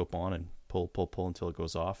keep the scope on and pull until it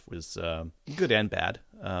goes off. It was good and bad.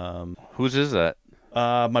 Whose is that?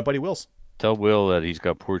 My buddy Will's. Tell Will that he's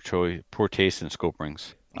got poor taste in scope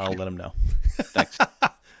rings. I'll let him know. Thanks.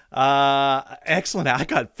 Excellent. I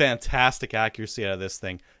got fantastic accuracy out of this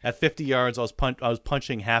thing. At 50 yards, I was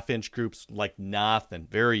punching half-inch groups like nothing.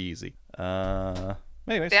 Very easy.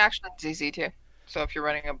 Anyways. The action's easy too. So if you're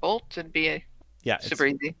running a bolt, it'd be super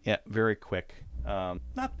easy. Yeah, very quick.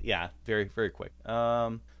 Very, very quick.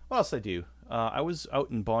 What else did I do? I was out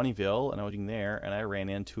in Bonnieville, and I was there, and I ran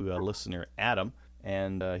into a listener, Adam,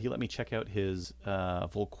 and he let me check out his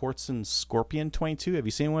Volquartsen Scorpion 22. Have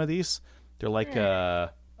you seen one of these? They're like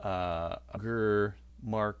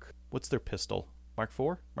Mark. What's their pistol? Mark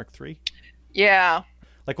 4? Mark 3? Yeah.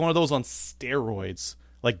 Like one of those on steroids,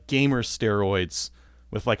 like gamer steroids,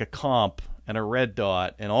 with like a comp and a red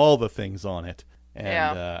dot and all the things on it. And,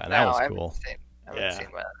 and that was cool. I haven't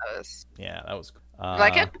seen one of those. Yeah, that was cool.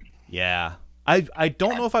 Like it? Yeah. I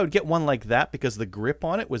don't know if I would get one like that because the grip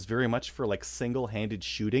on it was very much for like single-handed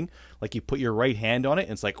shooting. Like you put your right hand on it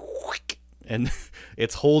and it's like whoosh, and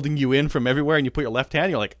it's holding you in from everywhere, and you put your left hand,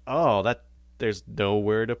 you're like, oh, there's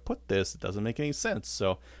nowhere to put this. It doesn't make any sense.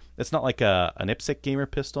 So it's not like an IPSC gamer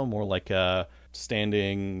pistol, more like a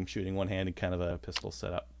standing, shooting one-handed kind of a pistol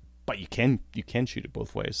setup. But you can shoot it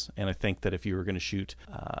both ways. And I think that if you were going to shoot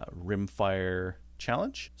rimfire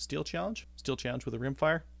steel challenge with a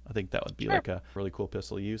rimfire, I think that would be like a really cool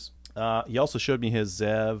pistol to use. He also showed me his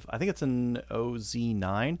Zev. I think it's an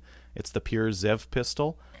OZ9. It's the pure Zev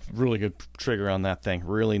pistol. Really good trigger on that thing.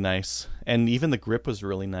 Really nice. And even the grip was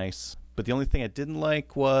really nice. But the only thing I didn't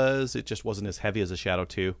like was it just wasn't as heavy as a Shadow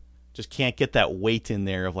 2. Just can't get that weight in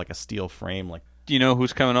there of like a steel frame. Like, Do you know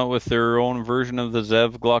who's coming out with their own version of the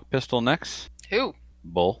Zev Glock pistol next? Who?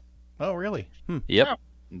 Bull. Oh, really? Yep. Oh.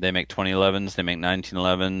 They make 2011s, they make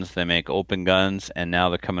 1911s, they make open guns, and now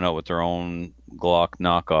they're coming out with their own Glock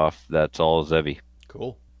knockoff that's all Zevy.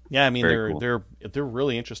 Cool. Yeah, I mean Very they're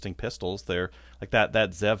really interesting pistols. They're like that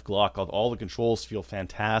Zev Glock. All the controls feel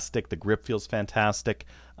fantastic. The grip feels fantastic.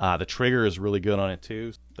 The trigger is really good on it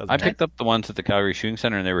too. I picked up the ones at the Calgary Shooting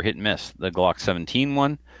Center, and they were hit and miss. The Glock 17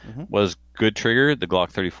 one was good trigger. The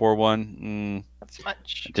Glock 34 one, That's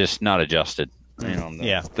much. just not adjusted. You know,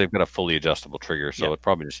 Yeah. they've got a fully adjustable trigger, so Yep. it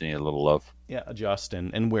probably just needed a little love. Yeah, adjust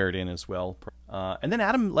and wear it in as well. And then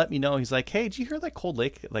Adam let me know. He's like, "Hey, did you hear that Cold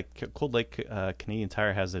Lake Canadian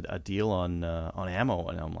Tire has a deal on ammo?"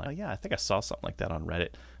 And I'm like, "Oh, yeah, I think I saw something like that on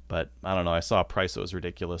Reddit, but I don't know. I saw a price that was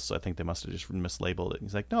ridiculous, so I think they must have just mislabeled it."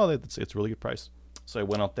 He's like, "No, it's a really good price." So I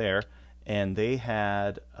went out there, and they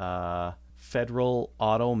had Federal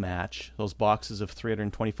Auto Match, those boxes of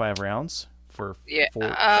 325 rounds for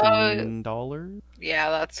 $14. Yeah,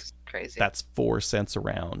 that's crazy. That's 4 cents a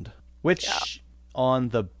round, which on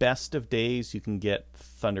the best of days you can get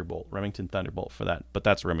Remington Thunderbolt for that, but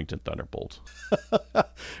that's Remington Thunderbolt,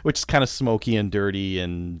 which is kind of smoky and dirty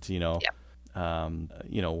and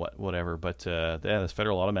whatever. But this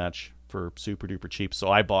Federal Auto Match for super duper cheap. So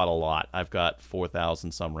I bought a lot. I've got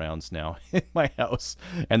 4,000 some rounds now in my house,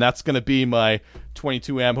 and that's going to be my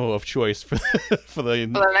 22 ammo of choice for the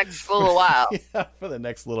next little while. Yeah, for the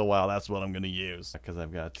next little while. That's what I'm going to use because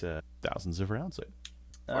I've got thousands of rounds.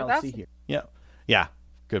 Let's see here. Yeah.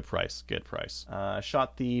 Good price.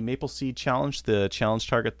 Shot the Maple Seed Challenge. The challenge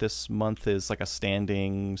target this month is like a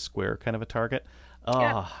standing square kind of a target.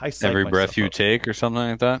 I psyched Every breath myself you up. take or something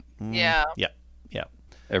like that? Yeah.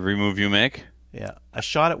 Every move you make? Yeah. I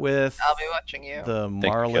shot it with I'll be watching you. the you,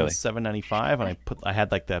 Marlin Kelly. 795, and I had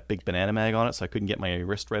like that big banana mag on it, so I couldn't get my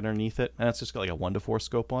wrist right underneath it, and it's just got like a 1-to-4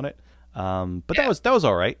 scope on it. But that was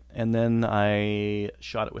all right. And then I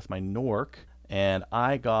shot it with my Nork, and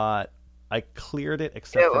I cleared it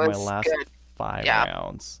except for my last good. 5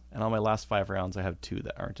 rounds. And on my last 5 rounds, I have 2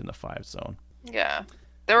 that aren't in the 5 zone. Yeah.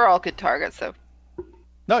 They were all good targets, though.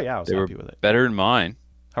 No, yeah, I was They happy were with it. better than mine.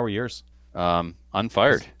 How were yours?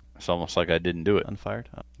 Unfired. It's almost like I didn't do it. Unfired?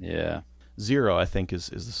 Yeah. 0, I think, is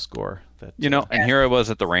the score. That And here I was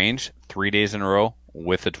at the range 3 days in a row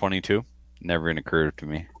with a 22. Never even occurred to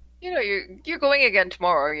me. You know, you're going again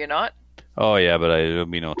tomorrow, are you not? Oh, yeah, but there'll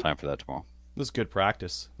be no time for that tomorrow. It was good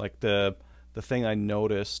practice. Like the thing I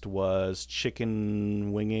noticed was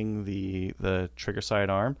chicken winging the trigger side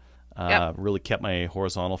arm. Really kept my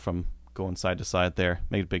horizontal from going side to side there.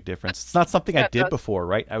 Made a big difference. It's not something I did before,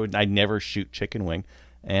 right? I never shoot chicken wing,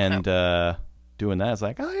 and doing that is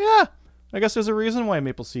like, oh yeah, I guess there's a reason why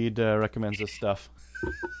Maple Seed recommends this stuff.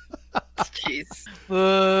 Jeez.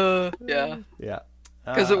 Yeah. Yeah.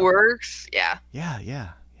 Because it works. Yeah. Yeah,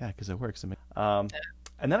 because it works.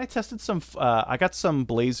 And then I tested some. I got some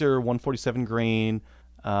Blazer 147 grain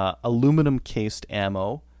aluminum cased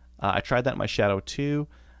ammo. I tried that in my Shadow 2.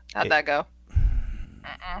 How'd that go?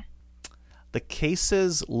 The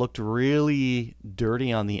cases looked really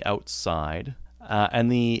dirty on the outside,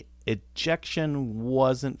 and the ejection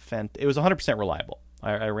wasn't it was 100% reliable.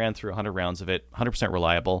 I ran through 100 rounds of it, 100%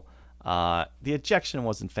 reliable. The ejection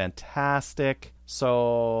wasn't fantastic,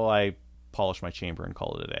 so I polished my chamber and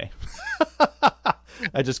called it a day.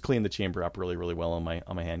 I just cleaned the chamber up really, really well on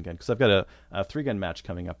my handgun because I've got a 3-gun match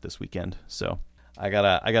coming up this weekend. So I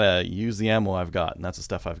gotta use the ammo I've got, and that's the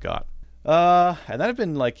stuff I've got. And then I've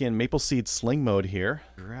been like in Maple Seed sling mode here.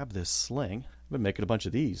 Grab this sling. I've been making a bunch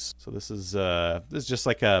of these. So this is just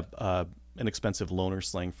like a inexpensive loaner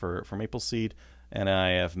sling for Maple Seed, and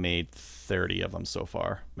I have made 30 of them so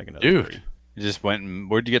far. Making another Dude, 30. you just went and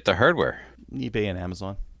where'd you get the hardware? eBay and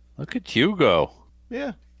Amazon. Look at you go.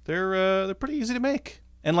 Yeah, they're pretty easy to make.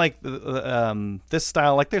 And like this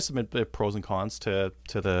style, like there's some pros and cons to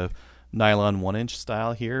the nylon 1-inch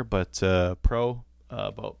style here, but pro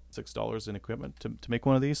about $6 in equipment to make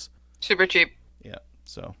one of these. Super cheap. Yeah,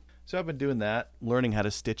 so I've been doing that, learning how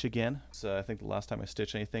to stitch again. So I think the last time I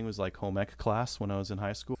stitched anything was like home ec class when I was in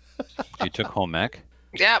high school. You took home ec?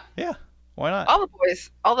 Yep. Yeah, why not? All the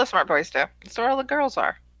boys, all the smart boys do. That's where all the girls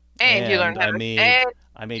are. And you learn how to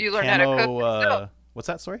I made you learn how to cook and sew. What's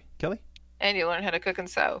that? Sorry, Kelly? And you learn how to cook and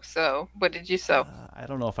sew. So, what did you sew? I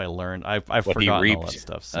don't know if I learned. I've What he forgotten reaped. all that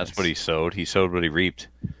stuff. That's what he sowed. He sowed what he reaped.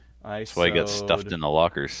 That's why he got stuffed in the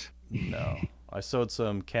lockers. No, I sewed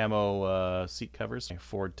some camo seat covers.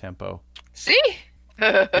 Ford Tempo. See?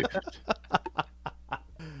 It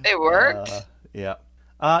worked. Yeah.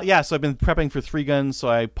 So I've been prepping for 3-guns, so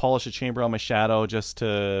I polished a chamber on my Shadow just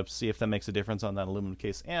to see if that makes a difference on that aluminum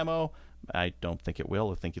case ammo. I don't think it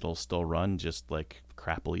will. I think it'll still run, just like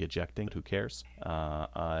crappily ejecting. Who cares?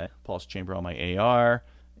 I polished chamber on my AR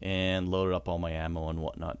and loaded up all my ammo and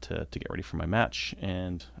whatnot to get ready for my match.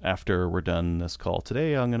 And after we're done this call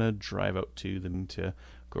today, I'm going to drive out to them to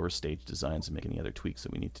go over stage designs and make any other tweaks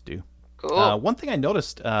that we need to do. Cool. One thing I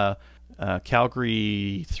noticed,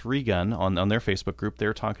 Calgary 3-Gun on their Facebook group,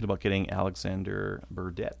 they're talking about getting Alexander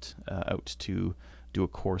Burdett out to do a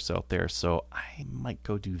course out there. So I might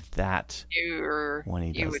go do that when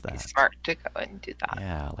he does would that. be smart to go and do that.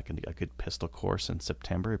 Yeah, like a good pistol course in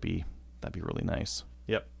September. That'd be really nice.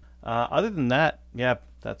 Yep. Other than that, yeah,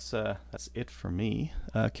 that's it for me.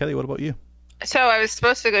 Kelly, what about you? So I was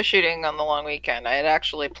supposed to go shooting on the long weekend. I had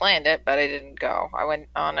actually planned it, but I didn't go. I went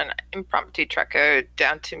on an impromptu trek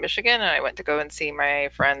down to Michigan, and I went to go and see my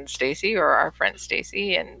friend Stacy, or our friend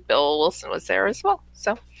Stacy, and Bill Wilson was there as well.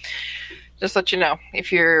 So just let you know,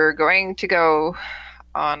 if you're going to go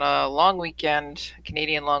on a long weekend, a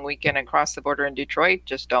Canadian long weekend, and cross the border in Detroit,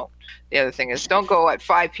 just don't. The other thing is, don't go at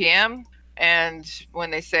 5 p.m. And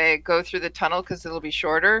when they say go through the tunnel because it'll be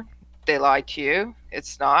shorter, they lie to you.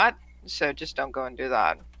 It's not. So just don't go and do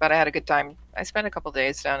that. But I had a good time. I spent a couple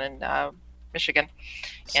days down in Michigan,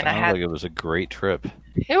 and Sounds like it was a great trip.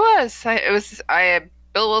 It was.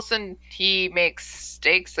 Bill Wilson. He makes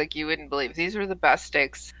steaks like you wouldn't believe. These were the best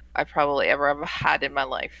steaks I probably ever had in my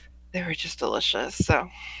life. They were just delicious. So,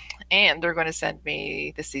 and they're going to send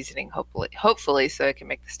me the seasoning, hopefully, so I can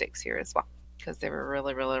make the steaks here as well, because they were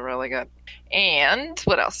really, really, really good. And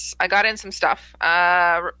what else? I got in some stuff.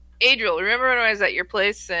 Adriel, remember when I was at your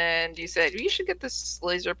place and you said you should get this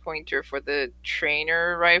laser pointer for the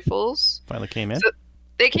trainer rifles? Finally came in? So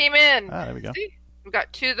they came in. There we go. See? We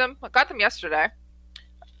got 2 of them. I got them yesterday.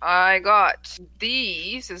 I got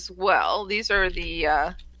these as well. These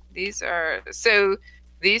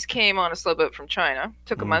came on a slow boat from China.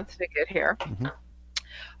 Took a month to get here. Mm-hmm.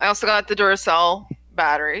 I also got the Duracell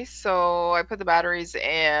batteries. So I put the batteries in,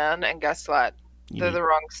 and guess what? They're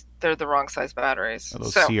the wrong size batteries. Are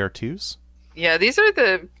those CR2s? Yeah, these are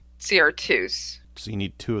the CR2s. So you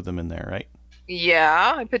need 2 of them in there, right?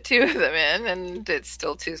 Yeah, I put 2 of them in, and it's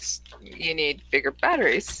still you need bigger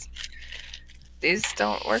batteries. These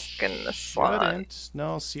don't work in the slot.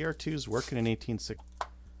 No, CR2's working in 1860.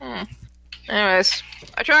 Anyways,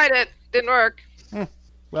 I tried it. Didn't work.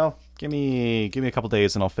 Well, give me a couple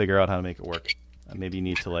days, and I'll figure out how to make it work. Maybe you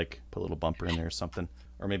need to put a little bumper in there or something.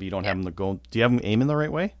 Or maybe you don't have them to go. Do you have them aiming the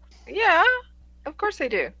right way? Yeah, of course they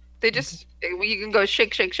do. They just you can go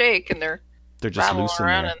shake, shake, shake, and they're just loose in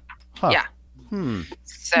there. Yeah.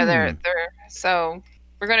 So they're so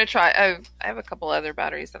we're gonna try. I have a couple other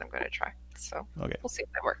batteries that I'm gonna try. So We'll see if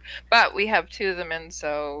they work. But we have 2 of them in,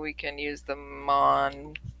 so we can use them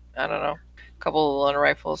on a couple of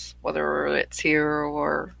rifles, whether it's here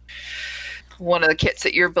or one of the kits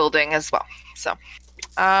that you're building as well. So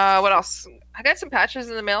What else? I got some patches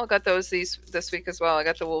in the mail. Got those this week as well. I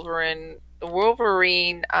got the Wolverine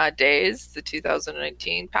Days, the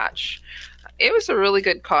 2019 patch. It was a really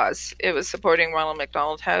good cause. It was supporting Ronald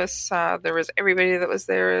McDonald House. There was everybody that was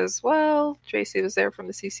there as well. Tracy was there from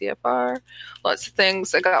the CCFR. Lots of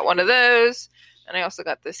things. I got one of those. And I also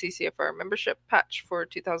got the CCFR membership patch for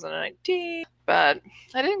 2019. But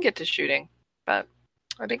I didn't get to shooting. But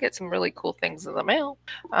I did get some really cool things in the mail.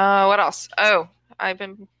 What else? Oh, I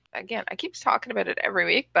keep talking about it every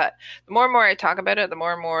week, but the more and more I talk about it, the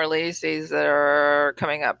more and more ladies' days that are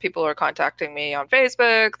coming up. People are contacting me on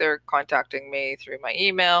Facebook. They're contacting me through my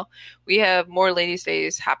email. We have more ladies'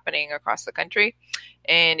 days happening across the country.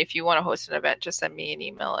 And if you want to host an event, just send me an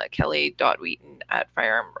email at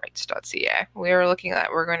kelly.wheaton@firearmrights.ca. We're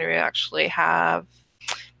going to actually have,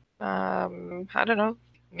 I don't know,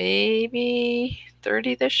 maybe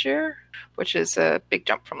 30 this year, which is a big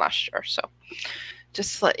jump from last year. So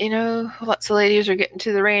just to let you know, lots of ladies are getting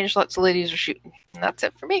to the range, lots of ladies are shooting. And that's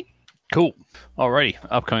it for me. Cool. Alrighty,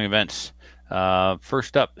 upcoming events.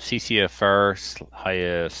 First up, CCFR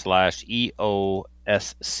 /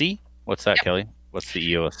 EOSC. What's that, Kelly? What's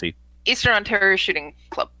the EOSC? Eastern Ontario Shooting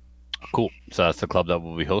Club. Cool. So that's the club that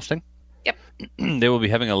we'll be hosting? Yep. They will be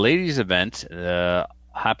having a ladies' event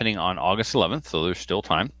happening on August 11th, so there's still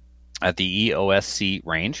time, at the EOSC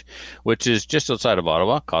range, which is just outside of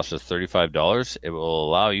Ottawa. Costs us $35. It will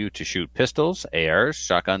allow you to shoot pistols, ARs,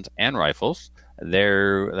 shotguns, and rifles.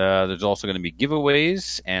 There's also going to be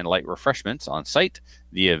giveaways and light refreshments on site.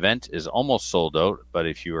 The event is almost sold out, but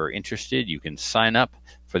if you are interested, you can sign up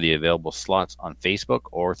for the available slots on Facebook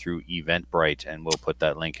or through Eventbrite, and we'll put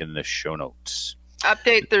that link in the show notes.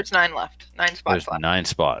 Update, there's 9 left. 9 spots left. 9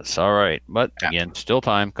 spots. All right. But again, still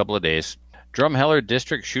time, couple of days. Drumheller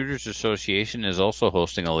District Shooters Association is also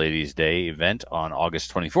hosting a Ladies' Day event on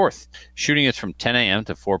August 24th. Shooting is from 10 a.m.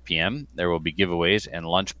 to 4 p.m. There will be giveaways and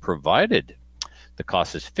lunch provided. The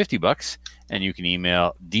cost is $50, and you can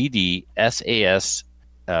email DDSAS.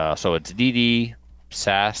 So it's DDSA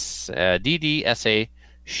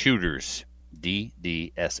Shooters,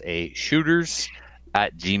 DDSA Shooters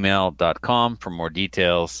 @gmail.com for more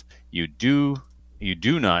details. You do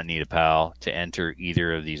not need a PAL to enter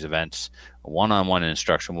either of these events. One-on-one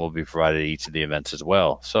instruction will be provided at each of the events as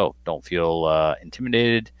well. So don't feel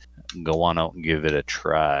intimidated. Go on out and give it a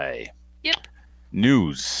try. Yep.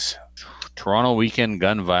 News. Toronto weekend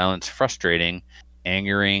gun violence frustrating,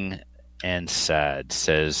 angering, and sad,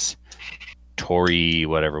 says Tory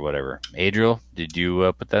whatever. Adriel, did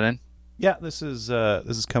you put that in? Yeah, this is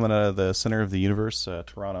coming out of the center of the universe,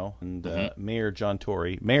 Toronto, and Mayor John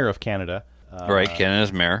Tory, Mayor of Canada. Right,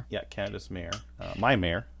 Canada's mayor. Yeah, Canada's mayor. My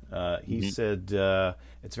mayor. He said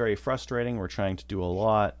it's very frustrating. We're trying to do a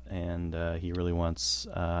lot, and he really wants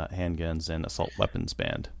handguns and assault weapons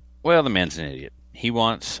banned. Well, the man's an idiot. He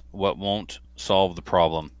wants what won't solve the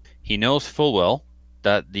problem. He knows full well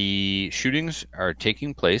that the shootings are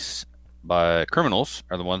taking place by criminals,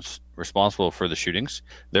 are the ones responsible for the shootings.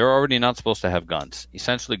 They're already not supposed to have guns.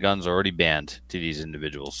 Essentially, guns are already banned to these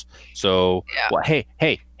individuals. So, well, hey,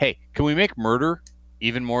 can we make murder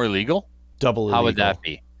even more illegal? Double illegal. How would that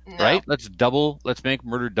be? No. Right? Let's make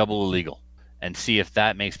murder double illegal and see if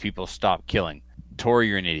that makes people stop killing. Tory,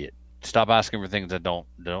 you're an idiot. Stop asking for things that don't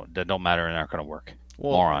matter and aren't going to work.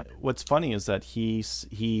 Well, moron. What's funny is that he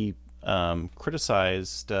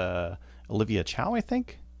criticized Olivia Chow, I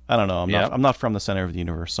think. I don't know. I'm not from the center of the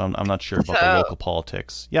universe, so I'm not sure about the local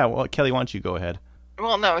politics. Yeah, well, Kelly, why don't you go ahead?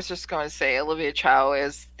 Well, no, I was just going to say Olivia Chow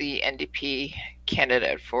is the NDP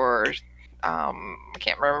candidate for I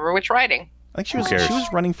can't remember which riding. I think she was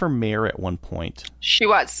running for mayor at one point. She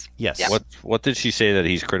was. Yes. Yeah. What did she say that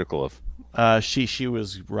he's critical of? She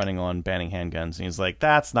was running on banning handguns, and he's like,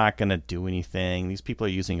 that's not going to do anything. These people are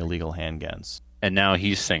using illegal handguns. And now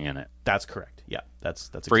he's singing it. That's correct. Yeah, that's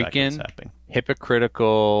freaking exactly what's happening.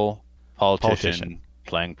 Hypocritical politician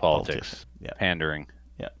playing politics. Yeah. Pandering.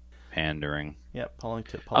 Yeah. Pandering. Yeah,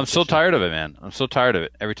 I'm so tired of it, man. I'm so tired of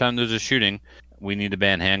it. Every time there's a shooting, we need to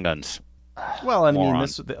ban handguns. Well, I mean,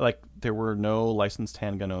 there were no licensed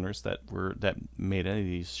handgun owners that made any of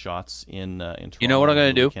these shots in Toronto. You know what I'm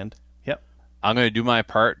going to do? Yep. I'm going to do my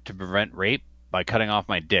part to prevent rape by cutting off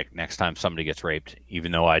my dick next time somebody gets raped,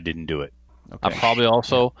 even though I didn't do it. Okay. I'm probably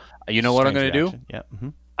also, you know what I'm going to do? Yeah. Mm-hmm.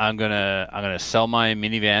 I'm gonna sell my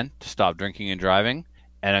minivan to stop drinking and driving,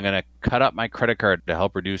 and I'm gonna cut up my credit card to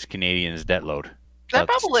help reduce Canadians' debt load. That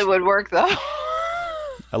probably would work, though.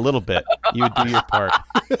 A little bit. You would do your part.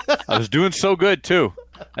 I was doing so good too.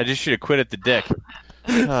 I just should have quit at the dick.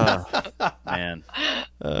 Man.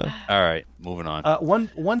 All right, moving on.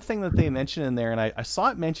 One thing that they mentioned in there, and I saw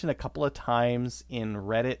it mentioned a couple of times in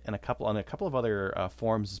Reddit and on a couple of other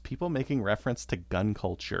forums, is people making reference to gun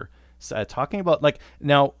culture. So, talking about, like,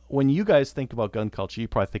 now when you guys think about gun culture, you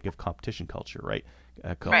probably think of competition culture, right?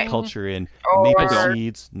 Right. Culture in Or- maple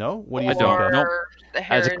seeds. No, what do you I think don't. of? Nope. The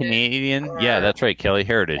As a heritage, Canadian, or- yeah, that's right, Kelly.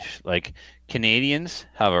 Heritage. Like, Canadians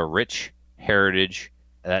have a rich heritage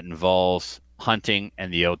that involves hunting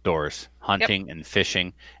and the outdoors, hunting and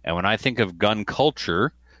fishing. And when I think of gun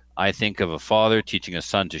culture, I think of a father teaching a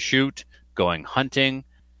son to shoot, going hunting.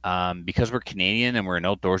 Because we're Canadian and we're an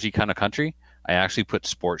outdoorsy kind of country, I actually put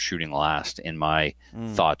sport shooting last in my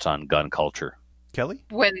thoughts on gun culture. Kelly?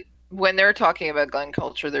 When they're talking about gun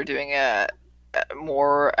culture, they're doing a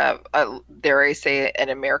more of a, dare I say, an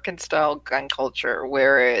American style gun culture,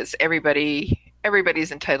 whereas everybody's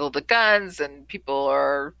entitled to guns and people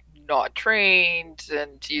are not trained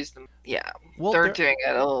and to use them. Yeah, Well, they're doing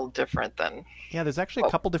it a little different than. Yeah, there's actually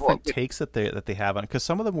a couple different takes that they have on it, because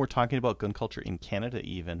some of them were talking about gun culture in Canada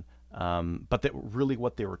even, but that really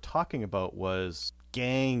what they were talking about was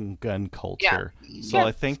gang gun culture. So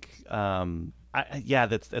I think,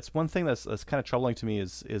 that's one thing that's kind of troubling to me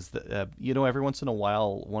is that every once in a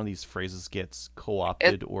while one of these phrases gets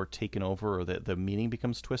co-opted or taken over, or the meaning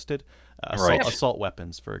becomes twisted. Assault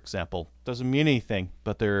weapons, for example, doesn't mean anything,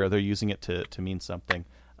 but they're using it to mean something.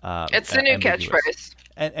 It's a new catchphrase.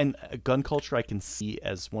 And gun culture I can see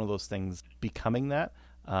as one of those things becoming that.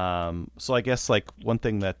 So I guess, like, one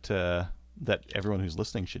thing that everyone who's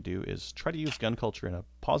listening should do is try to use gun culture in a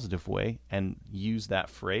positive way and use that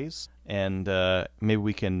phrase, and maybe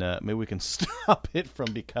we can stop it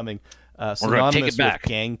from becoming synonymous with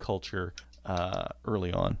gang culture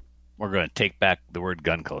early on. We're going to take back the word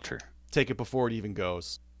gun culture. Take it before it even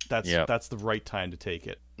goes. That's the right time to take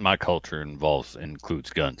it. My culture includes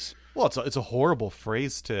guns. Well, it's a horrible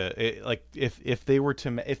phrase like if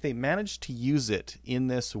they managed to use it in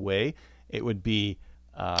this way, it would be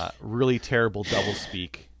really terrible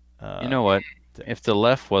doublespeak. You know what? If the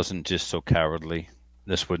left wasn't just so cowardly,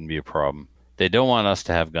 this wouldn't be a problem. They don't want us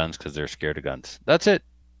to have guns because they're scared of guns. That's it.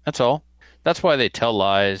 That's all. That's why they tell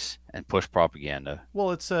lies and push propaganda.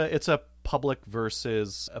 Well, it's a public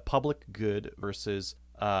good versus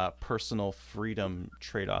personal freedom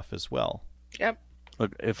trade-off as well. Yep.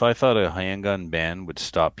 Look, if I thought a handgun ban would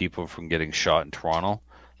stop people from getting shot in Toronto,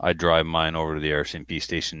 I'd drive mine over to the RCMP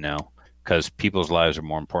station now, because people's lives are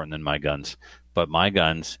more important than my guns. But my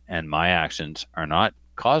guns and my actions are not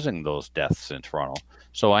causing those deaths in Toronto.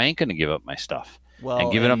 So I ain't going to give up my stuff. Well,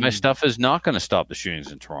 and giving up my stuff is not going to stop the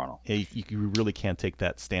shootings in Toronto. You really can't take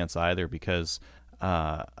that stance either, because,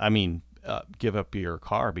 give up your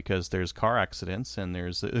car, because there's car accidents, and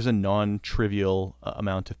there's a non-trivial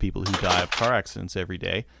amount of people who die of car accidents every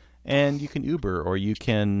day. And you can Uber, or you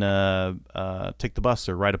can take the bus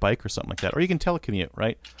or ride a bike or something like that, or you can telecommute,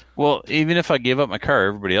 right? Well, even if I give up my car,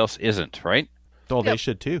 everybody else isn't, right? Well, they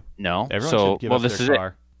should too. No, everyone should give up their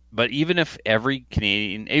car. But even if every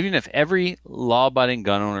law-abiding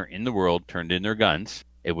gun owner in the world turned in their guns,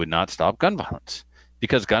 it would not stop gun violence,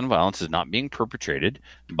 because gun violence is not being perpetrated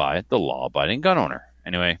by the law-abiding gun owner.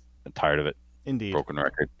 Anyway, I'm tired of it. Indeed. Broken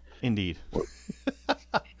record. Indeed.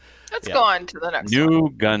 Let's go on to the next new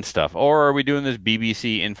one. gun stuff. Or are we doing this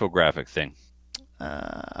BBC infographic thing?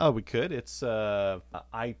 We could. It's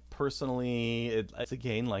I personally, it's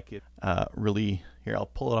again like it really. Here, I'll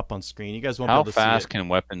pull it up on screen. You guys won't be able to see it. How fast can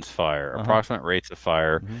weapons fire? Approximate rates of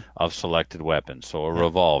fire of selected weapons. So a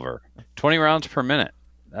revolver, 20 rounds per minute.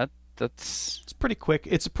 It's pretty quick.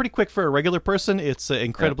 It's pretty quick for a regular person. It's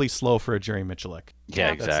incredibly slow for a Jerry Miculek.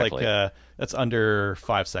 Yeah, exactly. That's under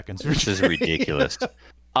 5 seconds. This is ridiculous.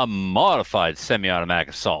 A modified semi-automatic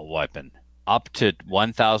assault weapon, up to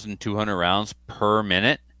 1,200 rounds per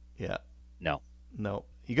minute. Yeah. No.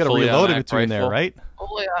 You got to reload it between rifle, there, right?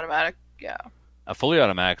 Fully automatic. Yeah. A fully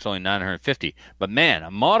automatic is only 950, but man, a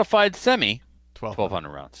modified semi, 1,200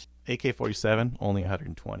 rounds. AK-47 only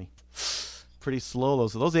 120. Pretty slow.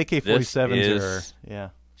 Those AK-47s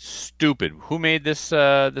are stupid. Who made this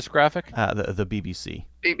graphic? The BBC.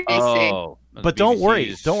 BBC. Oh, but don't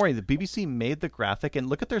worry. The BBC made the graphic, and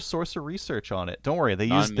look at their source of research on it. Don't worry.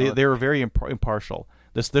 They were very impartial.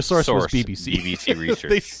 Their source was BBC. BBC research.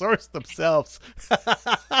 They sourced themselves.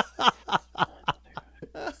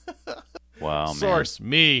 Wow, man. Source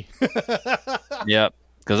me. Yep,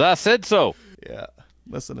 because I said so. Yeah,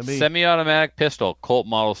 listen to me. Semi-automatic pistol, Colt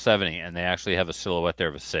Model 70, and they actually have a silhouette there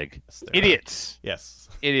of a SIG. Idiots. Yes.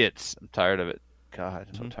 Idiots. I'm tired of it. God,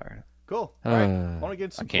 I'm so tired. Cool. All right. I want to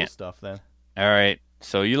get some cool stuff then. All right.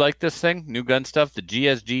 So you like this thing? New gun stuff? The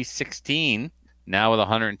GSG 16 Now with a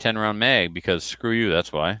 110 round mag, because screw you,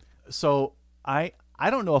 that's why. So I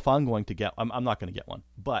don't know if I'm going to get. I'm not going to get one,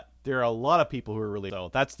 but there are a lot of people who are really. So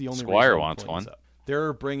that's the only. Squire reason I'm wants pulling this one. up.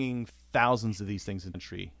 They're bringing thousands of these things in the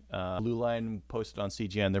country. Blue Line posted on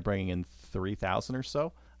CGN. They're bringing in 3,000 or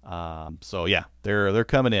so. So yeah, they're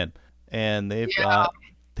coming in, and they've got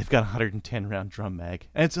a 110 round drum mag,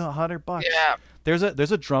 and it's $100. Yeah.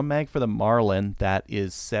 There's a drum mag for the Marlin that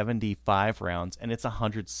is 75 rounds, and it's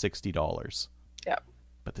 $160. Yep.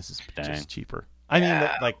 But this is Dang. just cheaper. I mean,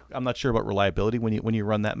 like, I'm not sure about reliability when you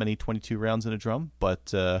run that many 22 rounds in a drum, but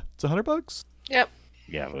it's $100. Yep.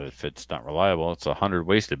 Yeah, but if it's not reliable, it's 100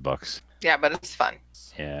 wasted bucks. Yeah, but it's fun.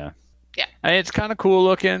 Yeah. Yeah. And it's kind of cool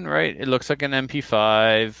looking, right? It looks like an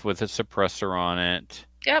MP5 with a suppressor on it.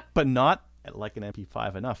 Yep. But not like an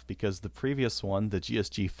MP5 enough, because the previous one, the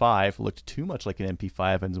GSG5, looked too much like an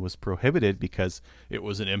MP5 and was prohibited because it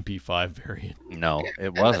was an MP5 variant. No,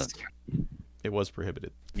 it wasn't. It was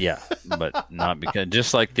prohibited. Yeah, but not because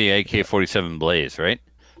just like the AK-47 Blaze, right?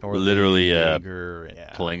 Or Literally the a Jaeger, yeah.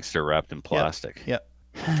 Plankster wrapped in plastic. Yep.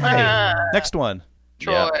 Hey, next one.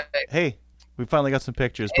 Troy. Hey, we finally got some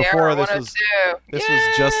pictures. AR Before this 102.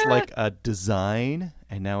 was just like a design,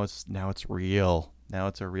 and now it's real. Now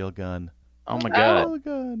it's a real gun. Oh my god! Real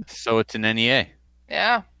gun. So it's an NEA.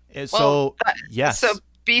 Yeah. So yes. So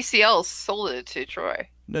BCL sold it to Troy.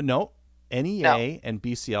 No. NEA No. and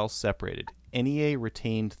BCL separated. NEA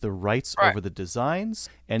retained the rights Right. over the designs.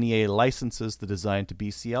 NEA licenses the design to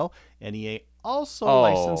BCL. NEA also Oh.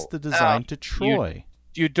 licensed the design to Troy.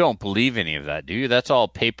 You don't believe any of that, do you? That's all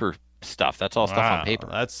paper stuff. That's all stuff on paper.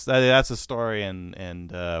 That's a story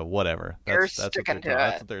and whatever. You're That's what sticking to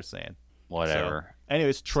that's it. what they're saying. Whatever. So,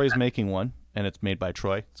 anyways, Troy's making one, and it's made by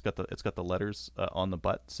Troy. It's got the letters on the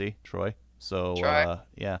butt. See, Troy. So Troy.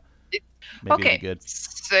 yeah, It- maybe Okay. it'll be good.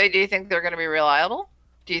 So do you think they're going to be reliable?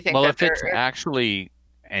 Do you think Well, that if it's they're actually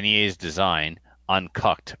NEA's design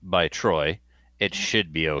uncucked by Troy, it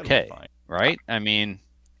should be It'll be okay, fine. right? I mean,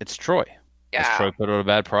 it's Troy. Has Yeah. Troy put out a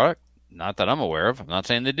bad product? Not that I'm aware of. I'm not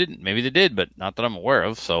saying they didn't. Maybe they did, but not that I'm aware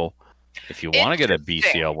of. So if you want to get a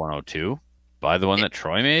Interesting. BCL 102, buy the one that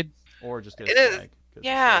Troy made. Or just get It a is- flag. 'Cause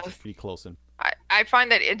yeah. it's pretty close in. I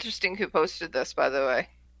find that interesting who posted this, by the way.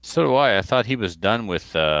 So do I. I thought he was done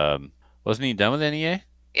with. Wasn't he done with NEA?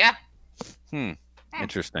 Yeah.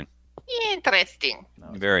 Interesting. Interesting. No,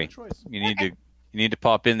 it's Very. a good choice. You need to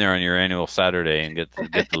pop in there on your annual Saturday and get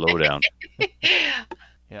the lowdown.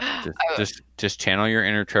 Yeah. Just channel your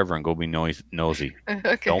inner Trevor and go be nosy.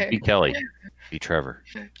 Okay. Don't be Kelly. Be Trevor.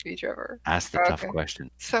 Be Trevor. Ask the tough Okay. question.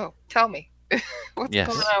 So tell me, what's Yes.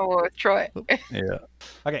 going on with Troy? Yeah.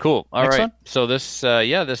 Okay. Cool. All Next right. one? So this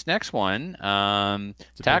next one, It's a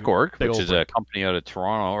big- TACORG, big which old is a break. company out of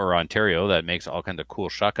Toronto or Ontario that makes all kinds of cool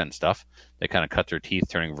shotgun stuff. They kind of cut their teeth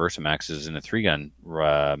turning Versamaxes into 3-gun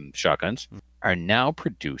shotguns. Are now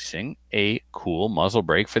producing a cool muzzle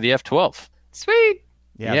brake for the F12. Sweet.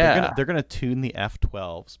 Yeah, Yeah. they're gonna tune the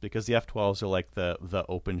F12s because the F12s are like the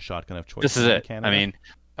open shotgun of choice. This is in it. Canada. I mean,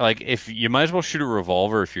 like if you might as well shoot a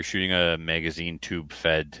revolver if you're shooting a magazine tube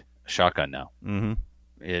fed shotgun now. Mhm.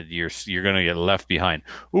 You're gonna get left behind.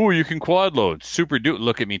 Ooh, you can quad load. Super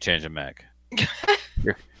Look at me changing mag.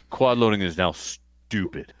 Your quad loading is now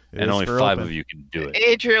stupid, It and is only for 5 open. of you can do it.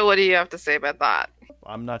 Adriel, what do you have to say about that?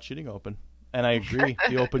 I'm not shooting open, and I agree.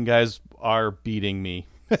 The open guys are beating me.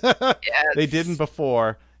 Yes. They didn't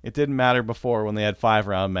before. It didn't matter before when they had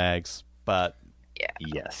 5-round mags, but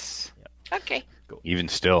Yes. Okay. Even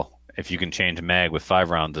still, if you can change a mag with 5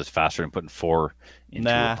 rounds, it's faster than putting 4 into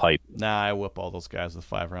nah, a pipe. I whip all those guys with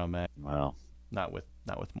 5-round mag. Well, Not with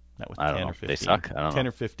I don't 10 know. or 15. They suck. I don't 10 know.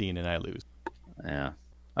 or 15, and I lose. Yeah.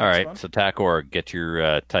 All Next right. one. So TACORG, get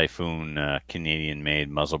your Typhoon Canadian-made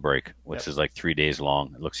muzzle brake, which Yep. is like 3 days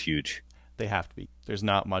long. It looks huge. They have to be. There's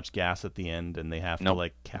not much gas at the end, and they have to Nope,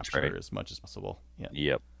 like that's capture right. as much as possible. Yeah,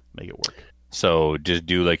 Yep. make it work. So just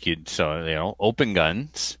do like open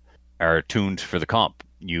guns are tuned for the comp.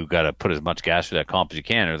 You got to put as much gas through that comp as you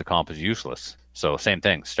can, or the comp is useless. So same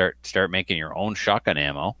thing. Start making your own shotgun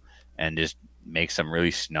ammo, and just make some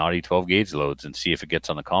really snotty 12 gauge loads and see if it gets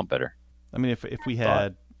on the comp better. I mean, if we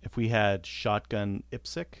had shotgun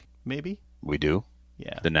IPSC, maybe. We do.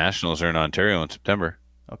 Yeah. The Nationals are in Ontario in September.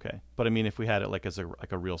 Okay. But I mean, if we had it like as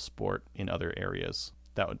a real sport in other areas,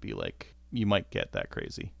 that would be like you might get that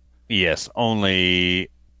crazy. Yes, only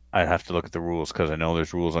I'd have to look at the rules because I know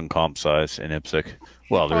there's rules on comp size in IPSC.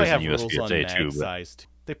 Well, there Probably is have in rules on USPSA mag too, but size.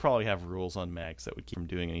 They probably have rules on mags that would keep them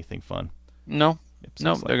doing anything fun. no, IPSC's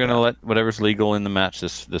no, like they're gonna that. let whatever's legal in the match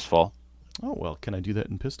this fall. Oh well, can I do that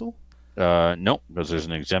in pistol? No, because there's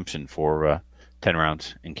an exemption for 10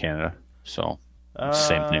 rounds in Canada. So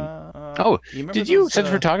Same thing. You remember Did you, those, since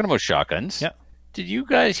we're talking about shotguns, Yeah. did you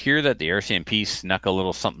guys hear that the RCMP snuck a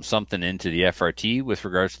little something into the FRT with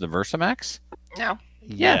regards to the Versamax? No.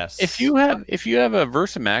 Yes. If you have a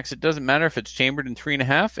Versamax, it doesn't matter if it's chambered in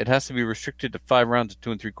 3.5. It has to be restricted to 5 rounds of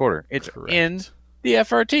 2 3/4. It's Correct. in the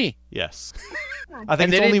FRT. Yes. I And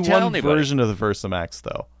think they it's only didn't tell one anybody. version of the Versamax,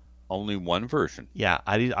 though. Only one version. Yeah,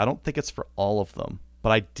 I don't think it's for all of them,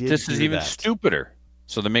 but I did. This is hear even that. stupider.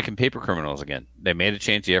 So they're making paper criminals again. They made a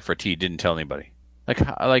change to the FRT, didn't tell anybody.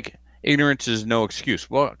 Like ignorance is no excuse.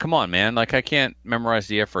 Well, come on, man. Like I can't memorize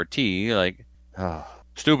the FRT. Like,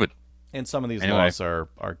 stupid. And some of these Anyway. laws are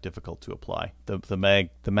difficult to apply. The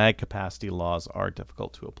mag capacity laws are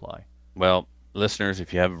difficult to apply. Well, listeners,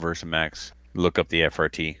 if you have a Versamax, look up the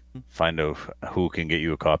FRT. Find out who can get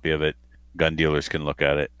you a copy of it. Gun dealers can look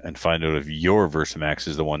at it and find out if your Versamax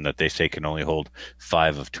is the one that they say can only hold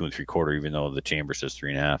 5 of 2 3/4, even though the chamber says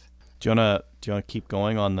 3.5. Do you wanna keep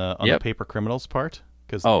going on the Yep. paper criminals part?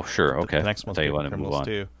 Because Oh, sure. Okay. the next one's I thought you paper wanted to move criminals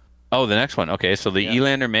on. too. Oh, the next one. Okay, so the Yeah.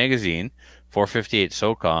 Elander magazine, 458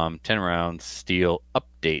 SOCOM, 10 round steel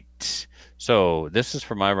update. So this is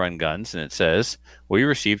for My Run Guns, and it says, we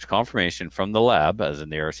received confirmation from the lab, as in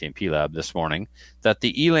the RCMP lab this morning, that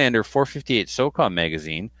the Elander 458 SOCOM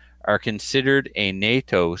magazine are considered a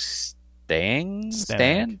NATO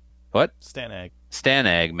Stanag. What? Stanag.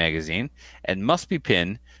 Stanag magazine and must be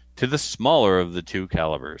pinned to the smaller of the two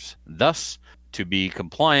calibers. Thus, to be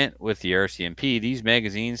compliant with the RCMP, these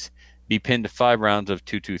magazines be pinned to 5 rounds of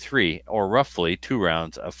 223, or roughly 2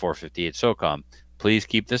 rounds of 458 SOCOM. Please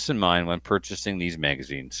keep this in mind when purchasing these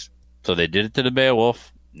magazines. So they did it to the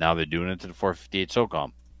Beowulf. Now they're doing it to the 458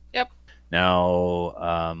 SOCOM. Yep.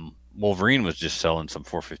 Now, Wolverine was just selling some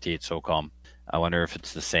 458 SOCOM. I wonder if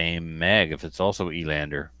it's the same mag, if it's also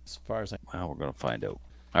Elander. As far as I. Well, we're going to find out.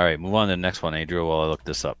 All right, move on to the next one, Adriel, while I look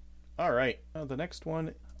this up. All right. The next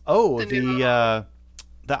one. Oh, the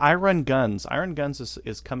Iron Guns. Iron Guns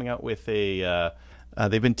is coming out with a.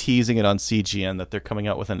 They've been teasing it on CGN that they're coming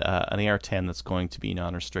out with an AR-10 that's going to be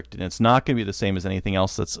non-restricted. And it's not going to be the same as anything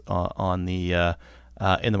else that's on the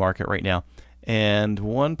in the market right now. And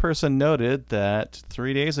one person noted that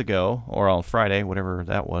 3 days ago, or on Friday, whatever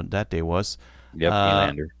that day was, Yep,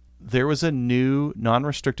 Elander. there was a new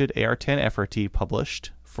non-restricted AR-10 FRT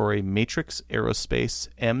published for a Matrix Aerospace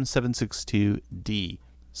M762D.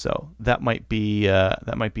 So that might be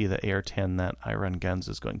the AR-10 that Iron Guns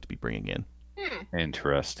is going to be bringing in.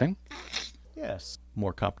 Interesting. Yes,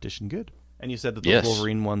 more competition, good. And you said that those Yes.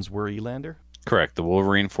 Wolverine ones were Elander. Correct. The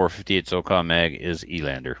Wolverine 458 SOCOM mag is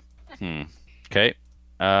Elander. Okay.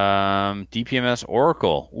 DPMS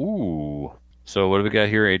Oracle. Ooh. So what do we got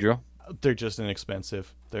here, Adriel? They're just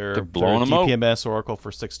inexpensive. They're blowing them out. DPMS Oracle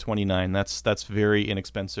for $629. That's very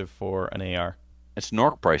inexpensive for an AR. It's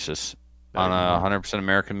NORC prices on a 100%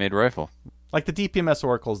 American-made rifle. Like the DPMS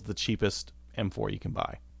Oracle is the cheapest M4 you can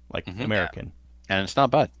buy, like American. And it's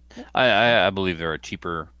not bad. I believe there are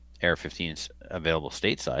cheaper AR-15s available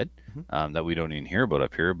stateside that we don't even hear about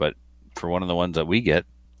up here. But for one of the ones that we get,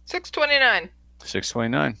 $629.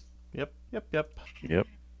 $629. Yep. Yep.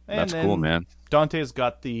 And That's then cool, man. Dante's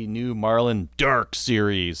got the new Marlin Dark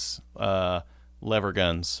series lever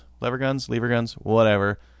guns,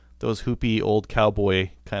 whatever. Those hoopy old cowboy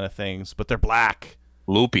kind of things, but they're black.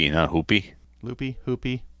 Loopy, not hoopy.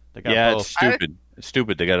 Hoopy. They got Yeah, both. it's stupid. It's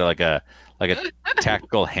stupid. They got like a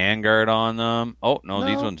tactical handguard on them. Oh no,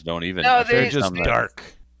 these ones don't even. No, They're these- just dark.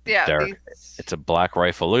 Yeah. Dark. these- It's a black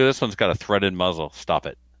rifle. Look at this one's got a threaded muzzle. Stop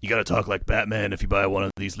it. You gotta talk like Batman if you buy one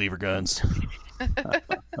of these lever guns.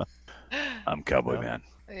 I'm cowboy man.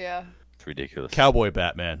 Yeah. It's ridiculous. Cowboy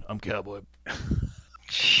Batman. I'm cowboy.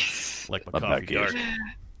 Like my My coffee back is- dark.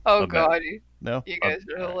 Oh, Okay. God. No? You guys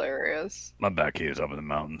are hilarious. My back is up in the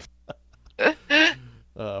mountains.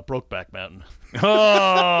 Brokeback Mountain.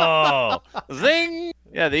 Oh, zing!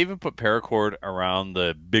 Yeah, they even put paracord around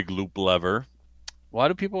the big loop lever. Why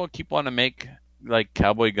do people keep wanting to make like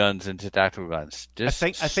cowboy guns into tactical guns? I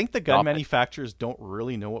think the gun stop it. manufacturers don't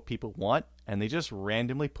really know what people want, and they just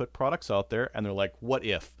randomly put products out there, and they're like, what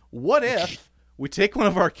if we take one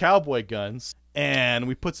of our cowboy guns and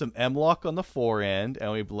we put some M-lock on the fore end, and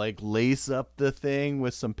we like lace up the thing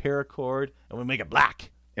with some paracord, and we make it black.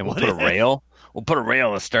 And we'll What put a if? rail. We'll put a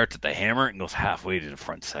rail that starts at the hammer and goes halfway to the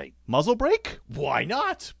front sight. Muzzle brake? Why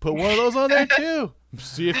not? Put one of those on there too.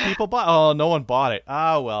 See if people buy. Oh, no one bought it.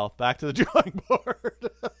 Ah, well, back to the drawing board.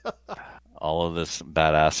 All of this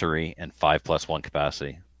badassery and 5+1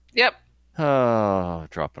 capacity. Yep. Oh,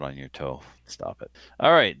 drop it on your toe. Stop it.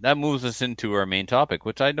 All right, that moves us into our main topic,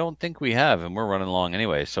 which I don't think we have, and we're running long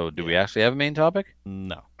anyway. So do we actually have a main topic?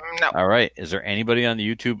 No. No. All right. Is there anybody on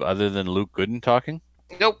the YouTube other than Luke Gooden talking?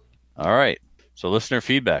 Nope. All right. So listener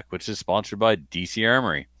feedback, which is sponsored by DC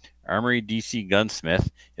Armory. Armory DC Gunsmith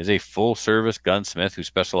is a full-service gunsmith who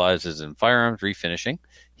specializes in firearms refinishing.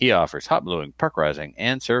 He offers hot bluing, puckerizing,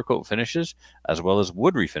 and Cerakote finishes, as well as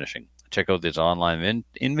wood refinishing. Check out this online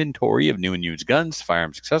inventory of new and used guns,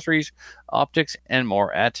 firearms accessories, optics, and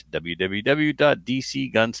more at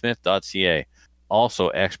www.dcgunsmith.ca. Also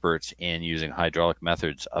experts in using hydraulic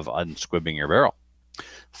methods of unsquibbing your barrel.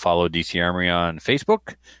 Follow DC Armory on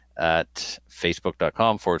Facebook at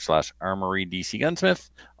facebook.com/Armory DC Gunsmith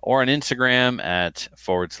or on Instagram at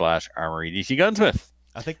 /Armory DC Gunsmith.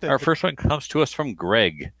 I think Our first one comes to us from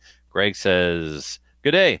Greg. Greg says,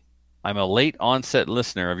 "Good day. I'm a late onset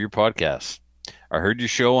listener of your podcast. I heard your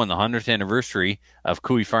show on the 100th anniversary of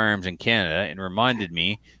Cooey Firearms in Canada and reminded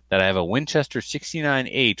me that I have a Winchester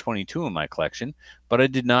 69A22 in my collection, but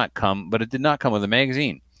it did not come with a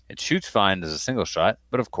magazine. It shoots fine as a single shot,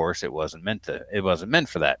 but of course it wasn't meant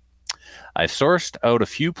for that. I sourced out a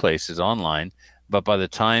few places online, but by the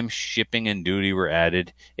time shipping and duty were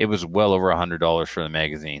added, it was well over $100 for the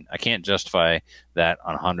magazine. I can't justify that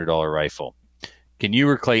on a $100 rifle. Can you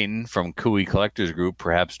or Clayton from Cooey Collectors Group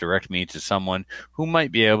perhaps direct me to someone who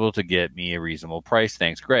might be able to get me a reasonable price?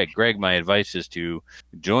 Thanks, Greg." Greg, my advice is to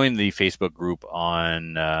join the Facebook group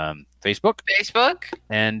on Facebook.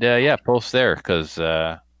 And post there, because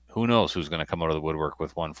who knows who's going to come out of the woodwork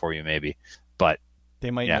with one for you, maybe. But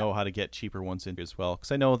they might know how to get cheaper ones in as well.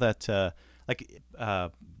 Because I know that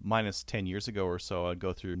minus 10 years ago or so, I'd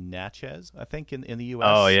go through Natchez, I think, in the U.S.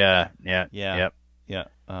 Oh, yeah. Yeah,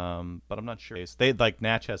 but I'm not sure. They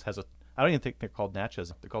Natchez has I don't even think they're called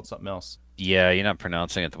Natchez. They're called something else. Yeah, you're not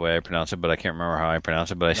pronouncing it the way I pronounce it, but I can't remember how I pronounce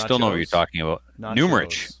it. But I still know what you're talking about.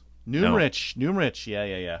 Numrich.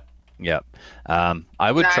 Yeah. Yep.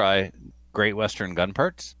 I would try Great Western Gun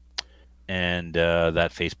Parts and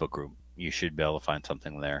that Facebook group. You should be able to find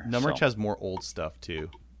something there. Numrich has more old stuff too.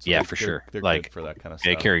 So for sure. They're like good for that kind of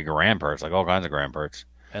they stuff. carry Garand parts, like all kinds of Garand parts.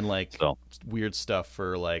 And weird stuff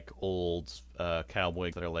for old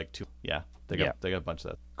cowboys that are they got a bunch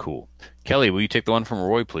of that. Cool. Kelly, will you take the one from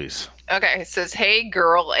Roy, please? Okay, it says, "Hey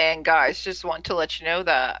girl and guys, just want to let you know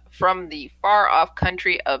that from the far off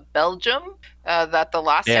country of Belgium, that the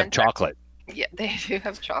last they have chocolate. Yeah, they do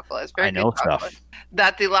have chocolate. It's very I know good chocolate. stuff.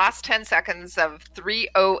 That the last 10 seconds of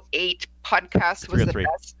 308 podcast was the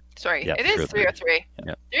best. Sorry, it is 303.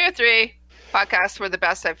 Yep. 303 podcasts were the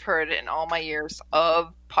best I've heard in all my years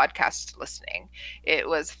of podcast listening. It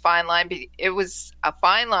was fine line. It was a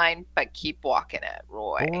fine line, but keep walking it,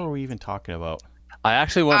 Roy." What were we even talking about? I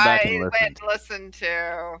actually went back and listened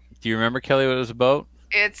to. Do you remember, Kelly, what it was about?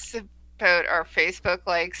 It's about our Facebook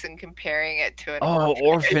likes and comparing it to an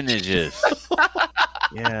orphanages.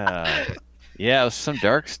 Yeah. Yeah, it was some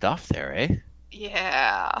dark stuff there, eh?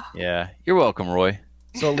 Yeah. Yeah. You're welcome, Roy.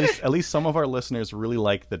 So at least some of our listeners really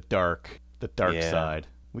like the dark side.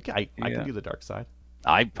 I can do the dark side.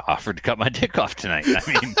 I offered to cut my dick off tonight. I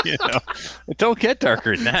mean, it don't get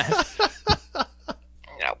darker than that.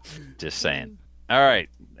 Nope. Just saying. All right,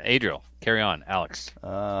 Adriel, carry on. Alex.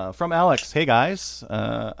 From Alex. Hey guys,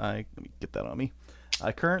 let me get that on me.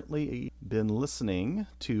 I currently been listening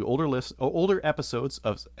to older episodes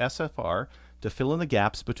of SFR to fill in the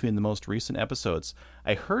gaps between the most recent episodes.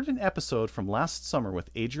 I heard an episode from last summer with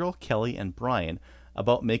Adriel, Kelly, and Brian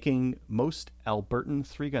about making most Albertan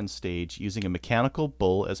 3-gun stage using a mechanical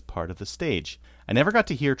bull as part of the stage. I never got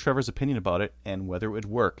to hear Trevor's opinion about it and whether it would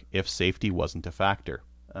work if safety wasn't a factor.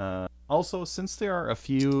 Also, since there are a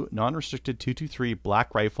few non-restricted 223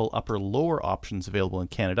 black rifle upper-lower options available in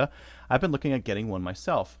Canada, I've been looking at getting one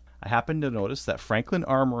myself. I happen to notice that Franklin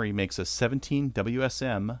Armory makes a 17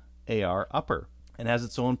 WSM AR upper and has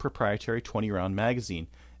its own proprietary 20-round magazine.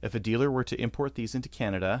 If a dealer were to import these into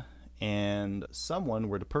Canada and someone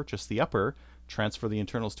were to purchase the upper, transfer the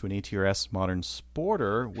internals to an ATRS Modern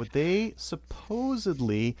Sporter, would they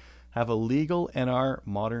supposedly have a legal NR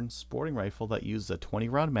Modern Sporting rifle that uses a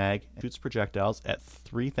 20-round mag and shoots projectiles at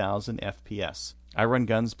 3,000 FPS? I run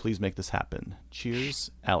guns. Please make this happen.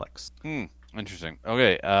 Cheers, Alex. Interesting.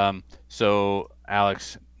 Okay, so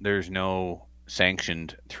Alex, there's no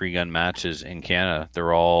sanctioned 3-gun matches in Canada.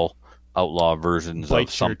 They're all outlaw versions Bite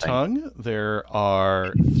of something. your tongue. There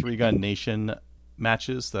are 3-gun nation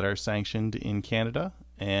matches that are sanctioned in Canada,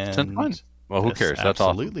 and fun. Well, who cares? That's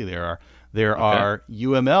absolutely awesome. There are. There are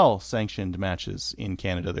UML sanctioned matches in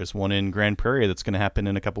Canada. There's one in Grand Prairie that's going to happen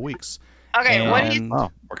in a couple weeks. Okay, what do you?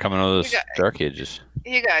 We're coming out of those dark ages.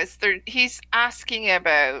 You guys, he's asking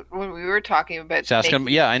about when we were talking about. He's asking,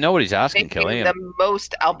 I know what he's asking, Kelly. The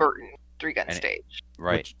most Albertan 3-gun stage,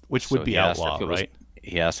 right? Which would be outlaw, right?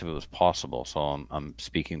 he asked if it was possible. So I'm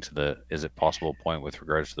speaking to the is it possible point with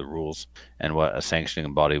regards to the rules and what a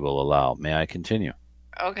sanctioning body will allow. May I continue?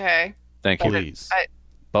 Okay. Thank you. Please.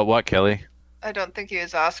 But what, Kelly? I don't think he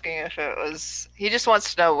was asking if it was. He just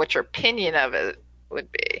wants to know what your opinion of it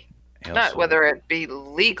would be, not whether it be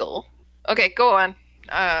legal. Okay, go on.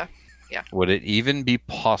 Would it even be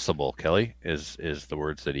possible, Kelly? Is the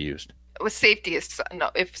words that he used? With safety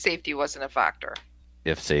if safety wasn't a factor.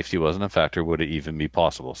 If safety wasn't a factor, would it even be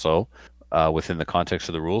possible? So, within the context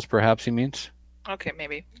of the rules, perhaps he means. Okay,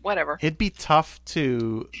 maybe whatever. It'd be tough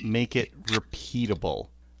to make it repeatable.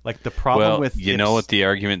 Like the problem with you know what the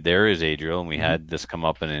argument there is, Adriel, and we had this come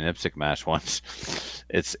up in an IPSC match once.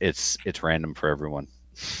 It's random for everyone.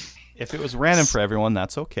 If it was random for everyone,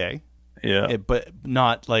 that's okay. Yeah, but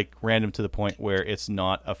not like random to the point where it's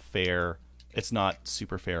not it's not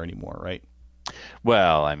super fair anymore, right?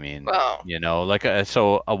 Well, I mean, like a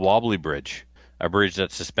wobbly bridge, a bridge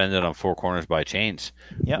that's suspended on four corners by chains.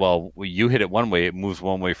 Yep. Well, you hit it one way, it moves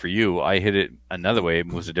one way for you. I hit it another way, it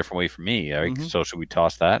moves a different way for me. Right? Mm-hmm. So should we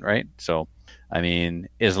toss that, right? So, I mean,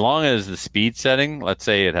 as long as the speed setting, let's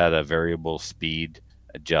say it had a variable speed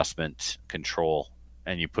adjustment control,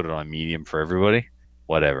 and you put it on medium for everybody,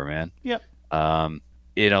 whatever, man. Yep.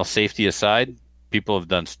 Safety aside, people have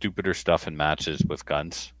done stupider stuff in matches with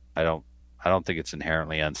guns. I don't think it's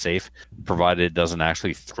inherently unsafe, provided it doesn't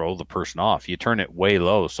actually throw the person off. You turn it way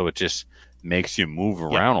low, so it just makes you move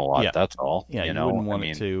around a lot. That's all. Yeah, you wouldn't want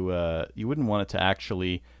it to. You wouldn't want it to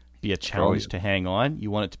actually be a challenge to hang on. You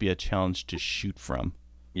want it to be a challenge to shoot from.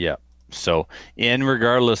 Yeah. So,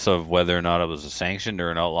 regardless of whether or not it was a sanctioned or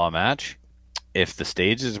an outlaw match, if the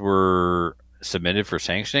stages were submitted for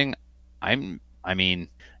sanctioning,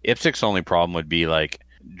 IPSC's only problem would be like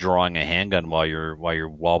drawing a handgun while you're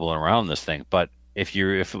wobbling around this thing. But if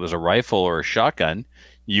it was a rifle or a shotgun,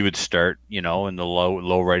 you would start, in the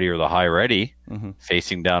low ready or the high ready,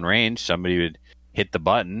 facing down range. Somebody would hit the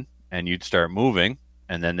button and you'd start moving,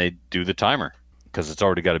 and then they'd do the timer because it's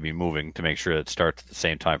already got to be moving to make sure it starts at the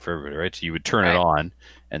same time for everybody, right? So you would turn it on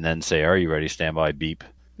and then say, "Are you ready? Stand by, beep."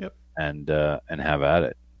 Yep. And have at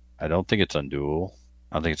it. I don't think it's undoable.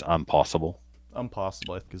 I don't think it's impossible.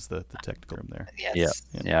 Impossible, I think, is the technical term there. Yes.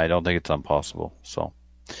 Yeah, I don't think it's impossible. So,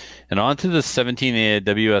 and on to the 17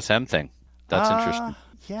 WSM thing. That's interesting.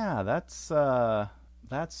 Yeah,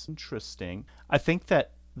 that's interesting. I think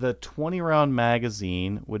that the 20-round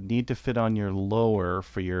magazine would need to fit on your lower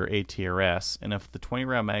for your ATRS, and if the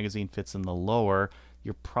 20-round magazine fits in the lower,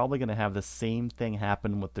 you're probably going to have the same thing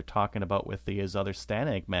happen what they're talking about with these other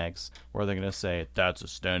Stanag mags, where they're going to say, that's a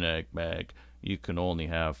Stanag mag. You can only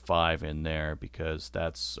have 5 in there because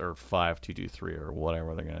that's, or 5.223 or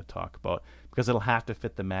whatever they're going to talk about, because it'll have to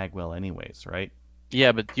fit the mag well anyways, right?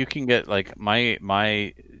 Yeah, but you can get like my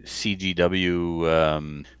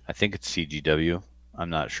CGW. I think it's CGW. I'm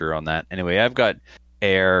not sure on that. Anyway, I've got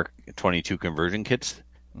Air 22 conversion kits.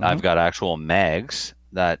 Mm-hmm. I've got actual mags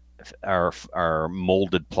that are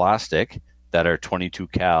molded plastic that are 22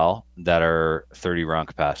 cal that are 30 round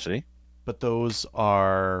capacity. But those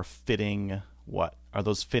are fitting what? Are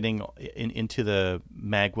those fitting into the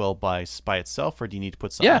magwell by itself, or do you need to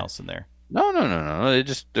put something else in there? No.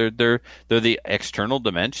 They're the external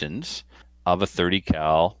dimensions of a 30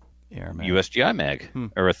 cal USGI mag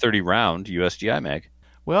or a 30 round USGI mag.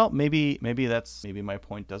 Well, maybe my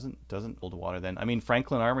point doesn't hold water then. I mean,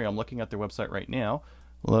 Franklin Armory, I'm looking at their website right now.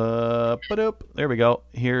 There we go.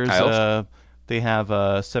 Here's they have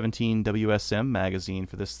a 17 WSM magazine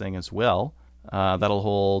for this thing as well. That'll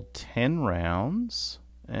hold 10 rounds,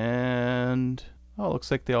 and it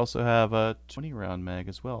looks like they also have a 20 round mag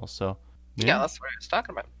as well. So yeah, that's what I was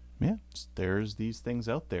talking about. Yeah, there's these things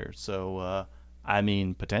out there. So I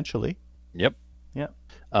mean, potentially. Yep. Yeah.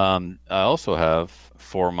 I also have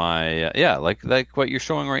for my like what you're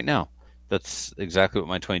showing right now. That's exactly what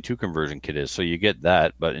my 22 conversion kit is. So you get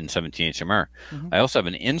that, but in 17 HMR. Mm-hmm. I also have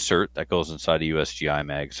an insert that goes inside a USGI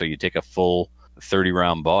mag. So you take a full 30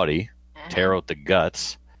 round body, tear out the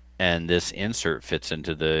guts, and this insert fits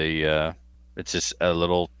into the. It's just a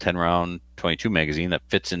little 10 round 22 magazine that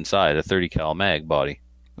fits inside a 30 cal mag body.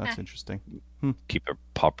 That's interesting. Keep a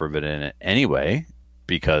pop rivet in it anyway,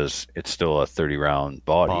 because it's still a 30 round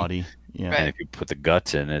body. Yeah. And if you put the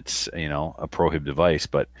guts in, it's a prohib device.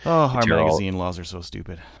 But our magazine laws are so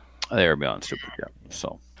stupid. They're beyond stupid. Yeah.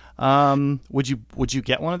 So, would you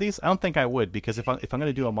get one of these? I don't think I would, because if I'm going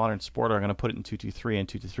to do a modern sporter, I'm going to put it in 223, and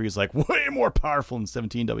 223 is like way more powerful than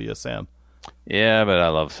 17 WSM. Yeah, but I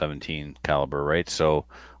love 17 caliber, right? So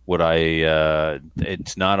would I?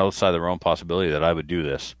 It's not outside the realm possibility that I would do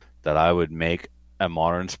this. That I would make a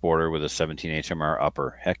modern sporter with a 17 HMR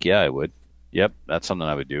upper. Heck yeah, I would. Yep, that's something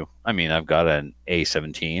I would do. I mean, I've got an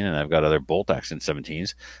A17 and I've got other bolt action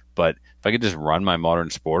 17s, but if I could just run my modern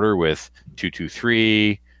sporter with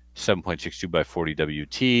 223, 7.62 by 40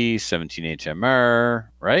 WT, 17 HMR,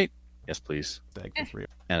 right? Yes, please. Stag for 3.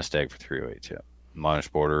 And a Stag for 308, yeah. Modern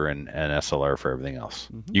sporter and SLR for everything else.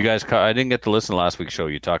 You guys, I didn't get to listen to last week's show.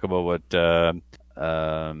 You talk about what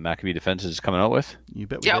Maccabee Defense is coming out with? You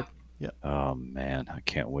bet we did. Yeah. Oh, man, I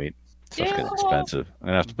can't wait. Stuff's getting expensive. I'm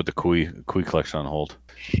going to have to put the Kui collection on hold.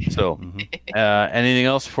 So, anything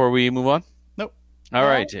else before we move on? Nope. All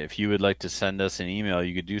right. If you would like to send us an email,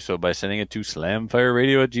 you could do so by sending it to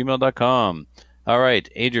slamfireradio@gmail.com. All right.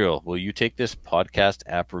 Adriel, will you take this podcast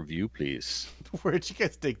app review, please? Where'd you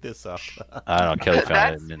guys take this up? I don't know. Kelly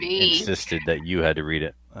found it That's and me. insisted that you had to read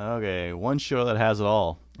it. Okay, one show that has it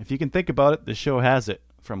all. If you can think about it, the show has it.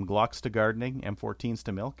 From Glocks to gardening, M14s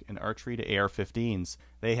to milk, and archery to AR-15s.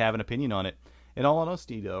 They have an opinion on it. In all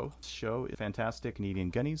honesty, though, the show is fantastic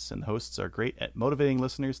Canadian gunnies, and the hosts are great at motivating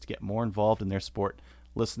listeners to get more involved in their sport.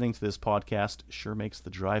 Listening to this podcast sure makes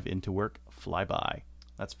the drive into work fly by.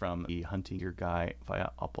 That's from the Hunting Your Guy via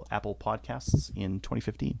Apple Podcasts in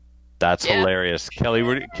 2015. That's Yeah. hilarious.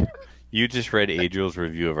 Kelly, you just read Adriel's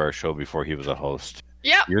review of our show before he was a host.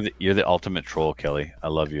 Yep. You're the ultimate troll, Kelly. I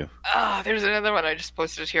love you. There's another one I just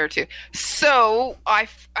posted here too. So I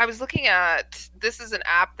was looking at, this is an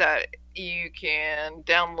app that you can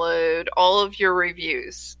download all of your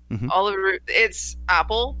reviews. Mhm. It's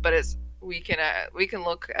Apple, but we can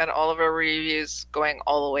look at all of our reviews going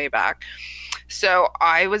all the way back. So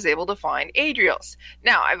I was able to find Adriel's.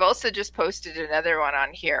 Now I've also just posted another one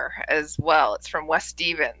on here as well. It's from Wes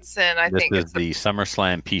Stevens, and I This think is it's the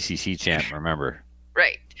SummerSlam PCC champ, remember?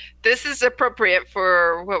 right. This is appropriate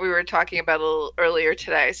for what we were talking about a little earlier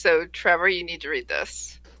today. So, Trevor, you need to read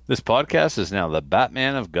this. This podcast is now the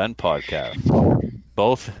Batman of Gun podcast.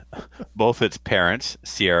 Both its parents,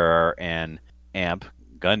 CRR and AMP,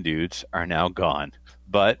 gun dudes, are now gone.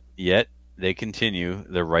 But yet they continue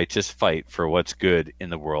the righteous fight for what's good in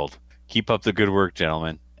the world. Keep up the good work,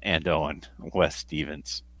 gentlemen. And Owen, Wes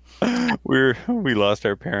Stevens. We lost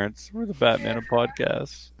our parents. We're the Batman of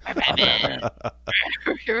podcasts. I'm Batman.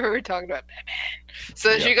 We were talking about Batman. So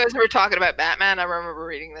as you guys were talking about Batman, I remember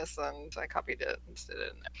reading this and I copied it and stood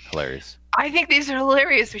it in there. Hilarious. I think these are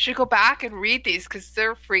hilarious. We should go back and read these because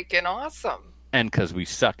they're freaking awesome. And because we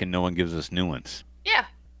suck and no one gives us new ones. Yeah.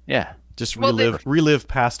 Yeah. Just Well, relive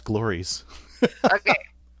past glories. Okay.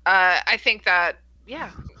 I think that,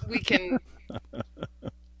 we can...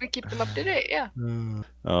 We keep them up to date, yeah.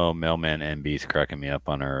 Oh, Mailman NB's cracking me up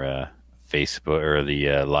on our Facebook or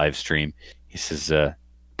the live stream. He says,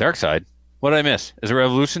 Dark Side, what did I miss? Is it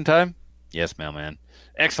revolution time? Yes, Mailman.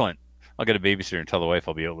 Excellent. I'll get a babysitter and tell the wife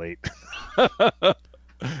I'll be out late.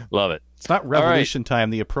 Love it. It's not revolution time.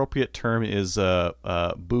 The appropriate term is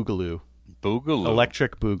boogaloo. Boogaloo.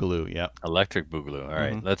 Electric boogaloo, yeah. Electric Boogaloo. All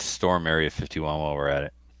right. Mhm. Let's storm Area 51 while we're at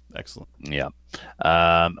it. Excellent. Yeah.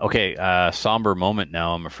 Okay. Somber moment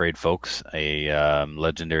now, I'm afraid, folks. A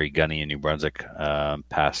legendary gunny in New Brunswick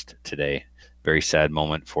passed today. Very sad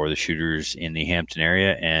moment for the shooters in the Hampton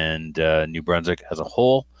area and New Brunswick as a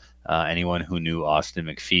whole. Anyone who knew Austin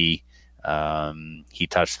McPhee, he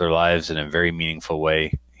touched their lives in a very meaningful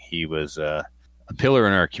way. He was a pillar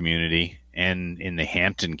in our community and in the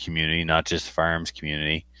Hampton community, not just the firearms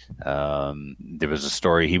community. There was a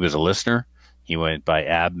story. He was a listener. He went by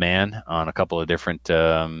Abman on a couple of different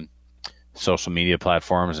social media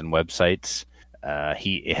platforms and websites.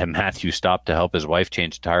 Matthew stopped to help his wife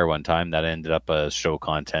change a tire one time. That ended up as show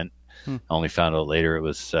content. I only found out later it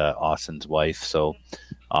was Austin's wife. So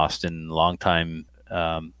Austin, longtime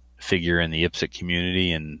figure in the IPSC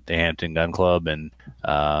community and the Hampton Gun Club. And,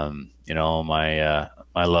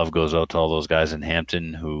 my love goes out to all those guys in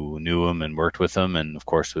Hampton who knew him and worked with him. And, of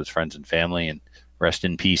course, to his friends and family. And rest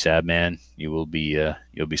in peace, Abman. You'll be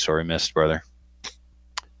sorry missed, brother.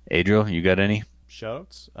 Adriel, you got any?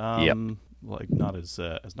 Shoutouts? Yep. Like not as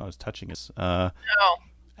touching as No.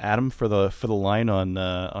 Adam for the line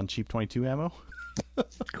on cheap 22 ammo.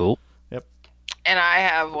 Cool. Yep. And I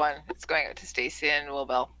have one. It's going out to Stacy and Will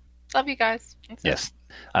Bell. Love you guys. That's it. Yes.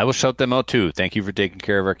 I will shout them out too. Thank you for taking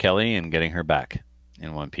care of our Kelly and getting her back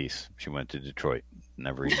in one piece. She went to Detroit.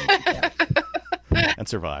 Never even And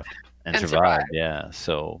survived. and And survived. survived. Yeah.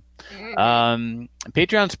 So Mhm.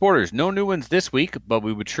 Patreon supporters, no new ones this week, but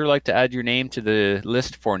we would sure like to add your name to the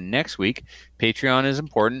list for next week. Patreon is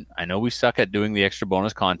important. I know we suck at doing the extra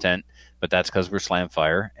bonus content, but that's because we're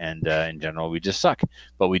Slamfire, and in general, we just suck.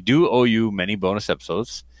 But we do owe you many bonus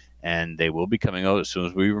episodes, and they will be coming out as soon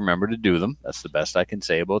as we remember to do them. That's the best I can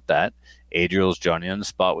say about that. Adriel's Johnny on the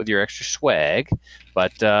spot with your extra swag.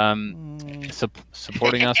 But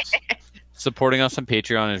supporting us on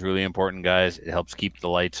Patreon is really important, guys. It helps keep the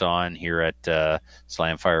lights on here at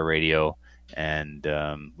Slamfire Radio, and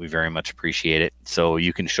we very much appreciate it. So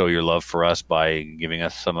you can show your love for us by giving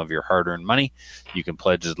us some of your hard-earned money. You can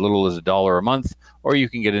pledge as little as $1 a month, or you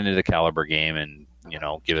can get into the Caliber game and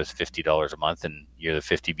give us $50 a month, and you're the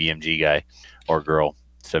 50 BMG guy or girl,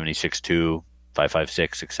 76.2,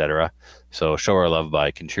 556, etc. So show our love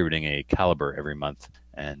by contributing a Caliber every month,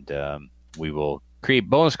 and we will create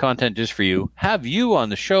bonus content just for you. Have you on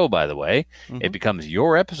the show, by the way. It becomes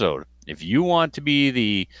your episode. If you want to be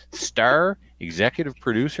the star executive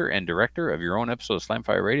producer and director of your own episode of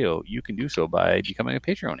Slamfire Radio, you can do so by becoming a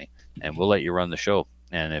Patreon, and we'll let you run the show.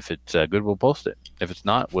 And if it's good, we'll post it. If it's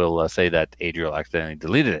not, we'll say that Adriel accidentally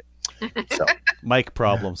deleted it. So, Mic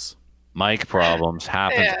problems. Mic problems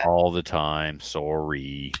happens all the time.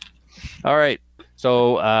 Sorry. All right.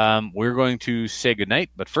 So we're going to say goodnight.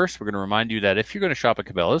 But first, we're going to remind you that if you're going to shop at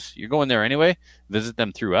Cabela's, you're going there anyway. Visit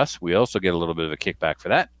them through us. We also get a little bit of a kickback for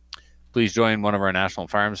that. Please join one of our national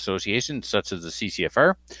firearms associations, such as the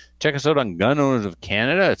CCFR. Check us out on Gun Owners of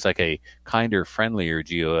Canada. It's like a kinder, friendlier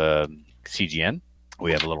CGN.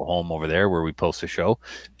 We have a little home over there where we post the show.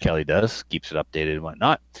 Kelly does, keeps it updated and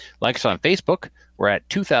whatnot. Like us on Facebook. We're at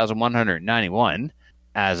 2,191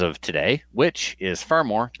 as of today, which is far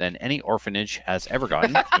more than any orphanage has ever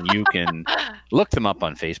gotten. And you can look them up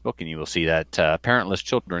on Facebook, and you will see that parentless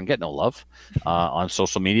children get no love on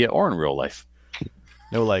social media or in real life.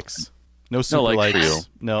 No likes. No super likes for you.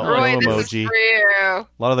 No Roy, emoji. this is for you. A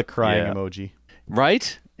lot of the crying emoji.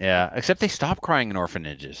 Right? Yeah, except they stop crying in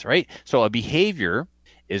orphanages, right? So a behavior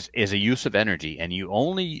is a use of energy, and you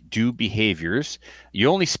only do behaviors, you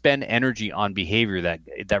only spend energy on behavior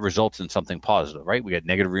that results in something positive, right? We got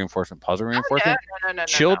negative reinforcement, positive reinforcement. No.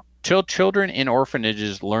 Children in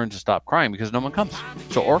orphanages learn to stop crying because no one comes.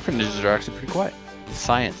 So orphanages are actually pretty quiet.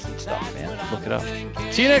 Science and stuff, man. Look it up.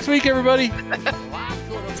 See you next week, everybody.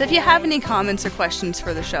 So if you have any comments or questions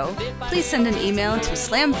for the show, please send an email to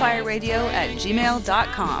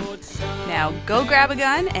slamfireradio@gmail.com. Now go grab a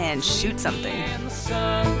gun and shoot something.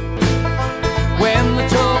 When the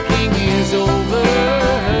talking is over,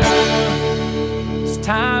 it's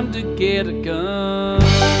time to get a gun.